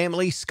Schmidt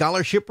Family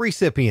Scholarship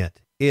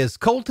recipient is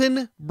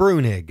Colton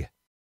Brunig.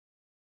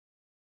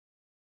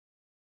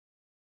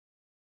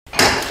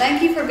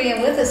 Thank you for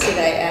being with us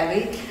today,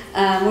 Abby.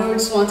 We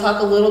just want to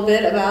talk a little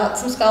bit about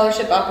some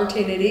scholarship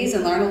opportunities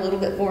and learn a little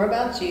bit more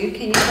about you.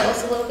 Can you tell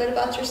us a little bit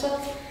about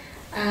yourself?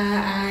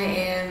 I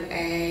am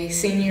a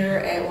senior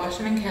at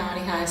Washington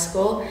County High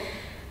School.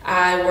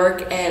 I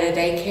work at a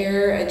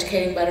daycare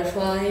educating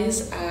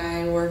butterflies.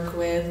 I work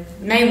with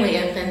mainly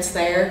infants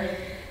there.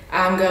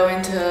 I'm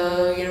going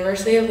to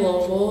University of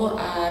Louisville.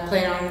 I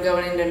plan on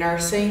going into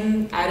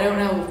nursing. I don't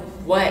know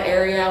what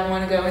area I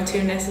want to go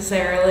into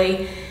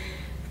necessarily.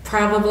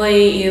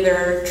 Probably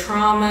either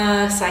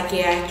trauma,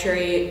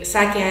 psychiatric,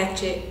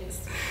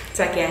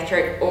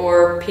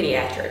 or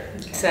pediatric.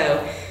 Okay.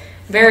 So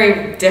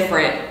very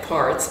different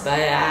parts, but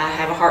I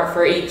have a heart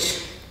for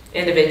each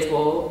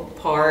individual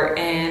part,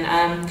 and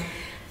I'm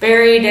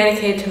very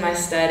dedicated to my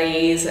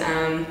studies.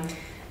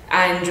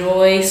 I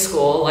enjoy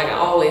school, like I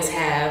always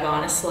have,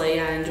 honestly.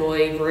 I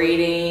enjoy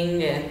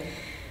reading, and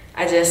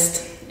I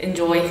just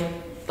enjoy,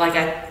 like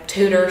I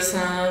tutor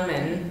some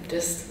and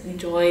just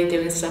enjoy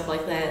doing stuff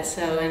like that.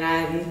 So, and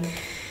I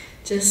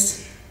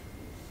just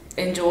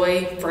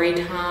enjoy free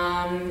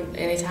time.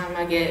 Anytime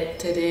I get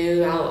to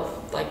do, I'll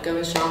like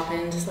going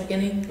shopping, just like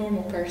any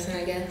normal person,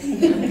 I guess.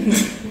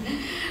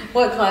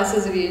 What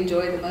classes have you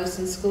enjoyed the most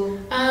in school?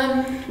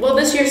 Well,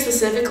 this year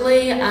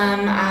specifically,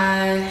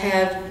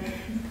 I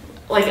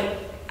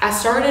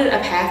started a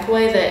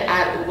pathway that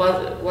I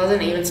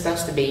wasn't even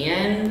supposed to be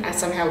in. I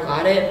somehow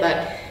got it,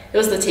 but it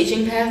was the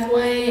teaching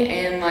pathway,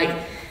 and like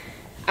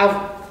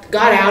I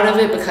got out of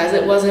it because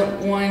it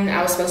wasn't one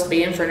I was supposed to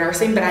be in for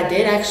nursing, but I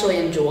did actually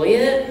enjoy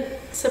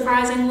it,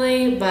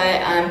 surprisingly.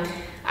 But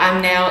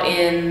I'm now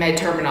in med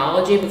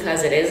terminology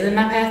because it is in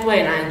my pathway,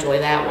 and I enjoy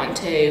that one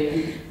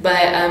too.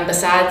 But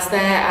besides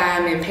that,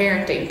 I'm in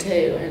parenting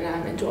too, and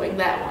I'm enjoying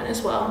that one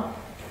as well.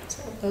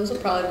 So those will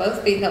probably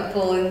both be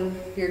helpful in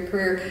your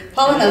career.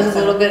 Paula knows a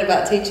little bit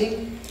about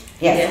teaching.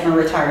 Yes, I'm a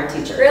retired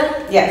teacher.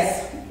 Really?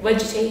 Yes.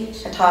 What'd you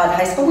teach? I taught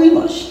high school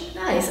English.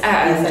 Nice.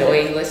 I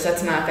enjoy English.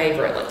 That's my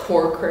favorite, like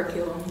core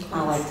curriculum.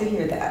 I like to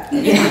hear that.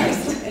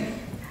 Yes.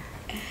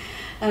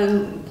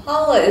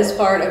 Paula is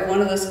part of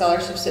one of the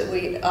scholarships that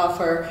we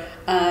offer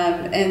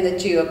and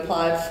that you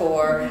applied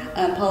for.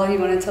 Paula, you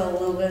want to tell a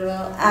little bit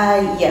about?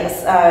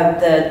 Yes,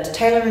 the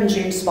Taylor and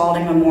June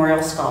Spalding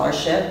Memorial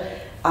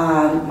Scholarship.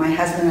 My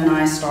husband and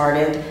I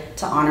started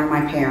to honor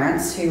my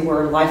parents, who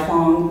were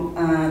lifelong,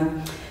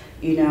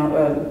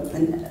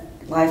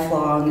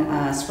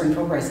 lifelong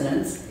Springfield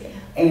residents,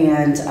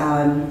 and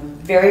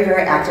very,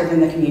 very active in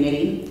the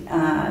community,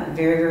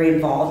 very, very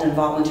involved in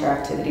volunteer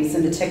activities,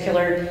 in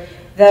particular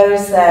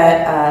those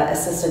that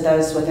assisted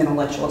those with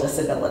intellectual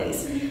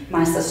disabilities.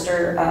 My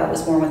sister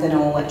was born with an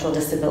intellectual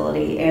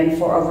disability, and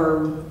for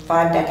over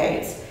 5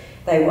 decades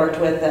they worked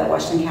with the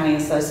Washington County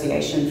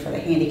Association for the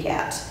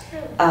Handicapped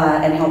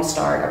and helped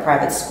start a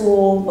private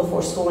school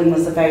before schooling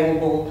was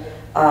available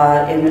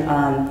in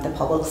the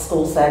public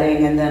school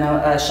setting, and then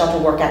a shelter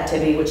work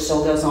activity which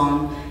still goes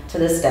on to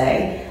this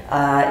day.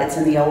 It's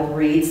in the old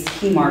Reed's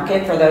Key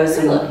Market for those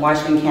in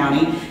Washington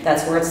County.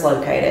 That's where it's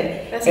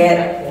located. That's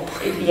incredible.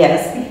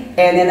 Yes,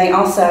 and then they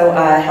also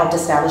helped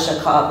establish a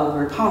couple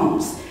group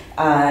homes,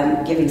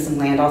 giving some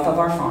land off of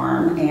our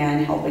farm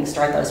and helping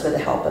start those with the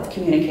help of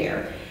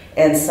Communicare.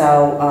 And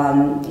so,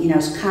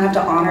 kind of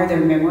to honor their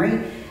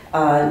memory,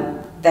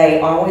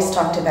 they always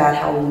talked about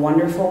how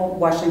wonderful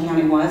Washington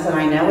County was, and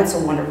I know it's a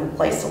wonderful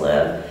place to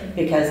live.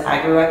 because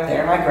I grew up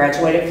there. I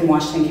graduated from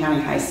Washington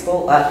County High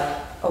School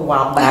a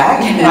while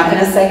back. I'm not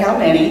going to say how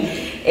many.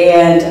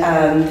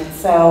 And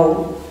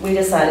so we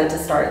decided to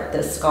start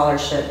this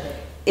scholarship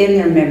in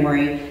their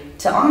memory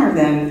to honor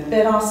them,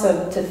 but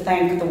also to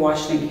thank the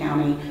Washington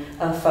County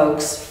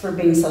folks for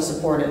being so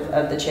supportive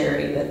of the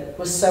charity that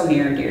was so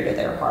near and dear to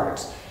their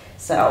hearts.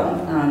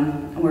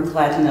 So we're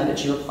glad to know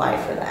that you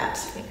applied for that.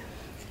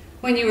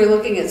 When you were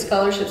looking at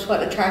scholarships,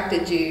 what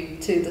attracted you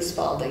to the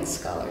Spalding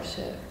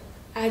Scholarship?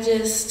 I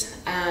just,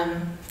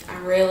 I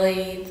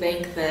really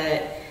think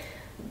that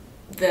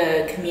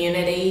the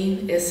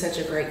community is such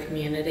a great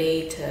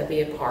community to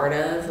be a part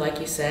of. Like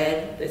you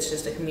said, it's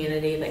just a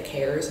community that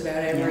cares about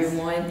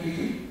everyone. Yes.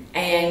 Mm-hmm.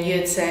 And you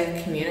had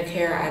said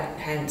CommuniCare. I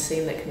hadn't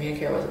seen that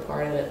CommuniCare was a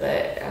part of it,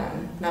 but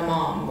my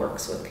mom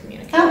works with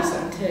CommuniCare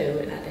some too,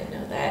 and I didn't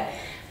know that.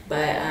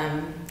 But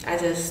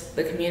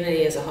the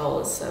community as a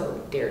whole is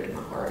so dear to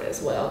my heart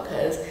as well,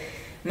 because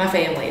my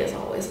family has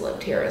always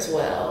lived here as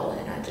well,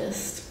 and I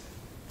just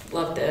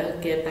love to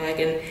get back.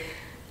 And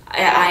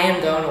I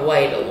am going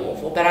away to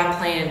Louisville, but I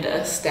plan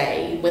to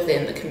stay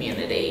within the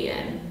community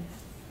and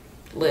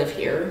live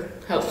here,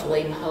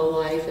 hopefully my whole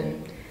life.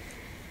 And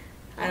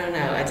I don't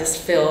know, I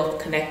just feel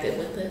connected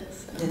with it.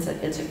 So.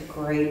 It's a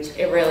great...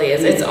 It really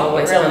is. It's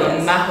always it really home.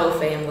 is. My whole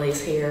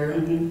family's here.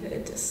 Mm-hmm.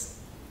 It just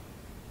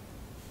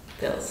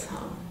feels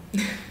home.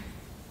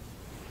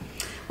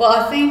 Well,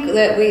 I think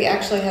that we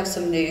actually have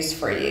some news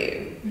for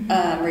you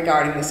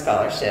regarding the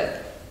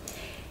scholarship.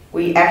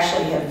 We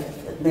actually have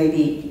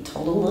maybe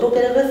told a little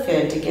bit of a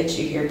fib to get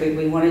you here, but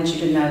we wanted you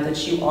to know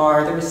that you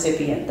are the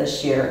recipient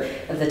this year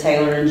of the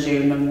Taylor and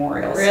June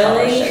Memorial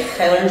Scholarship.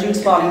 Taylor and June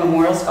Spalding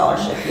Memorial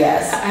Scholarship,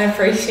 yes. I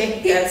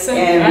appreciate that so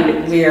much.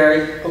 And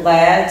we're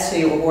glad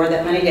to award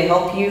that money to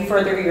help you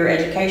further your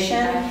education.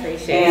 I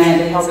appreciate and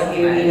to it help so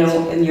you, much. you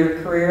know, in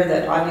your career,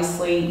 that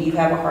obviously you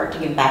have a heart to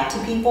give back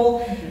to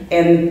people,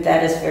 and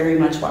that is very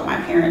much what my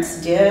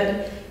parents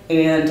did.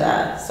 And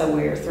so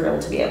we're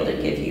thrilled to be able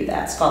to give you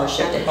that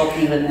scholarship to help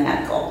you in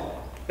that goal.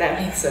 That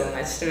means so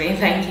much to me.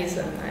 Thank you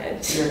so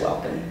much. You're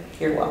welcome.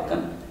 You're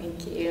welcome.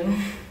 Thank you.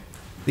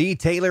 The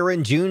Taylor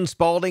and June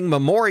Spalding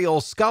Memorial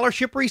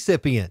Scholarship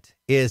recipient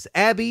is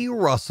Abby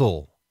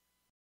Russell.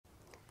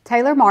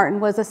 Taylor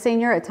Martin was a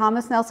senior at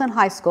Thomas Nelson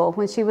High School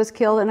when she was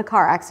killed in a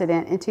car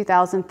accident in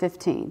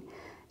 2015.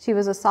 She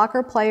was a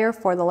soccer player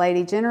for the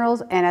Lady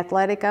Generals and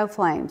Athletico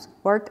Flames,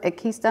 worked at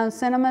Keystone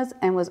Cinemas,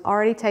 and was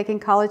already taking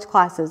college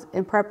classes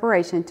in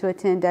preparation to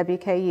attend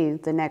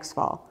WKU the next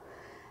fall.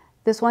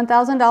 This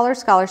 $1,000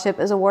 scholarship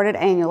is awarded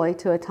annually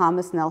to a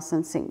Thomas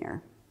Nelson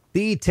senior.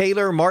 The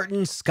Taylor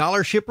Martin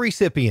Scholarship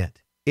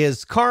recipient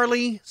is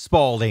Carly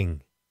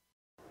Spalding.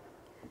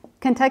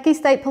 Kentucky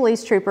State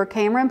Police Trooper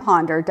Cameron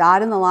Ponder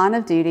died in the line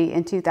of duty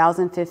in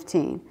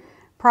 2015.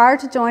 Prior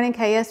to joining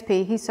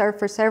KSP, he served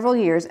for several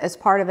years as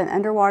part of an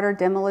underwater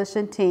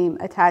demolition team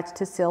attached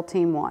to SEAL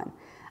Team 1.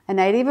 A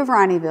native of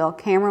Rineyville,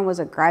 Cameron was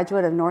a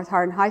graduate of North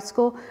Hardin High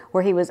School,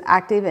 where he was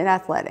active in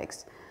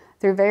athletics.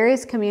 Through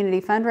various community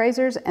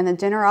fundraisers and the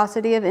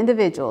generosity of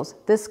individuals,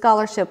 this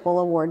scholarship will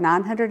award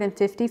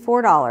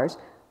 $954,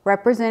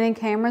 representing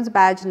Cameron's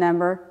badge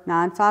number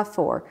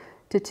 954,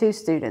 to 2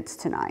 students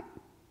tonight.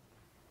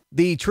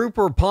 The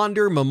Trooper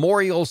Ponder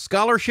Memorial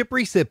Scholarship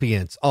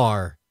recipients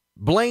are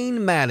Blaine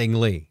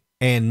Mattingly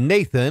and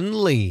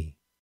Nathan Lee.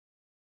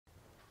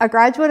 A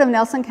graduate of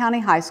Nelson County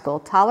High School,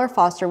 Tyler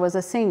Foster was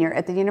a senior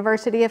at the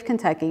University of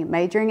Kentucky,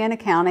 majoring in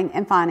accounting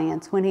and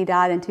finance when he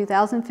died in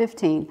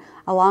 2015,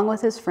 along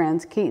with his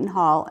friends Keaton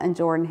Hall and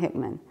Jordan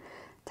Hickman.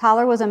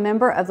 Tyler was a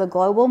member of the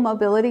Global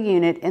Mobility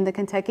Unit in the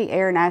Kentucky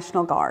Air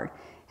National Guard.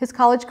 His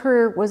college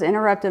career was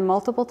interrupted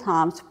multiple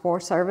times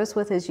for service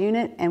with his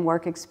unit and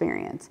work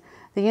experience.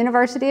 The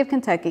University of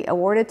Kentucky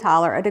awarded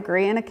Tyler a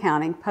degree in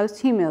accounting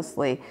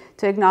posthumously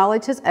to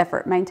acknowledge his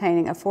effort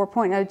maintaining a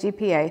 4.0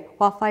 GPA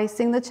while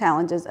facing the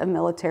challenges of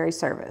military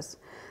service.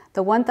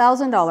 The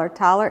 $1,000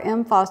 Tyler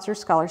M. Foster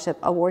Scholarship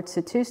awards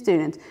to 2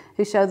 students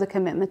who show the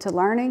commitment to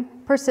learning,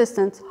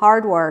 persistence,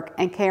 hard work,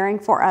 and caring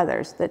for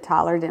others that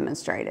Tyler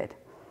demonstrated.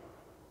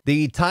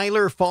 The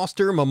Tyler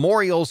Foster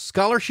Memorial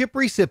Scholarship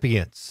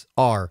recipients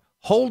are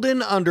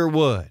Holden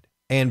Underwood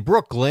and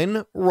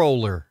Brooklyn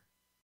Roller.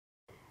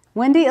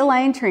 Wendy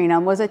Elaine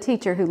Trinum was a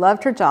teacher who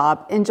loved her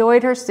job,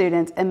 enjoyed her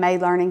students, and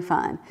made learning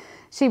fun.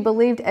 She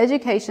believed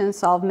education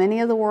solved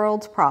many of the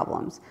world's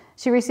problems.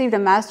 She received a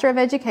Master of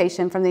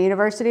Education from the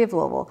University of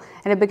Louisville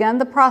and had begun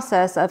the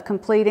process of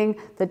completing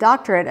the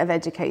Doctorate of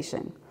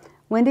Education.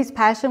 Wendy's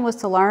passion was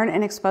to learn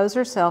and expose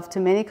herself to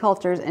many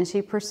cultures, and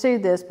she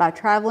pursued this by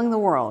traveling the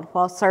world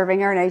while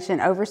serving our nation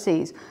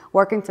overseas,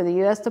 working for the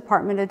U.S.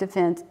 Department of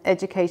Defense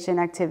education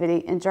activity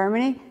in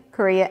Germany,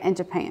 Korea, and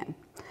Japan.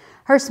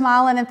 Her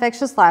smile and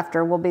infectious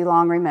laughter will be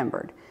long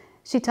remembered.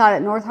 She taught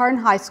at North Hardin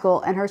High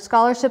School, and her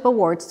scholarship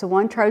awards to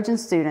 1 Trojan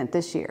student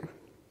this year.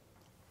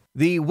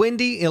 The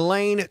Wendy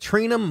Elaine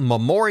Trinum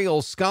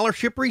Memorial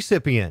Scholarship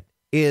recipient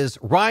is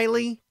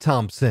Riley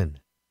Thompson.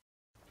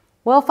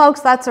 Well,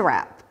 folks, that's a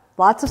wrap.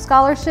 Lots of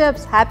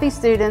scholarships, happy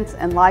students,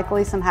 and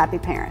likely some happy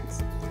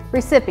parents.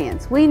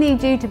 Recipients, we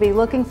need you to be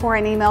looking for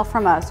an email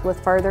from us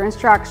with further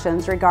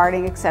instructions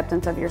regarding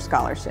acceptance of your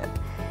scholarship.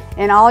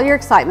 In all your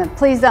excitement,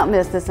 please don't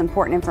miss this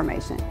important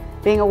information.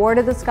 Being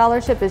awarded the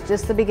scholarship is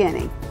just the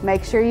beginning.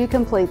 Make sure you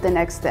complete the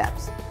next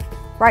steps.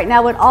 Right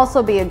now would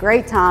also be a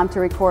great time to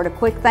record a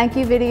quick thank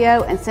you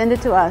video and send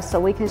it to us so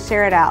we can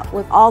share it out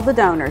with all the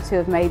donors who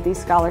have made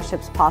these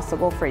scholarships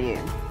possible for you.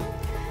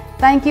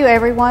 Thank you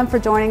everyone for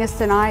joining us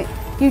tonight.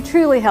 You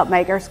truly help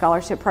make our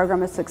scholarship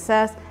program a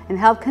success and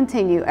help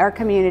continue our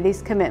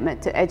community's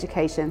commitment to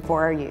education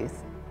for our youth.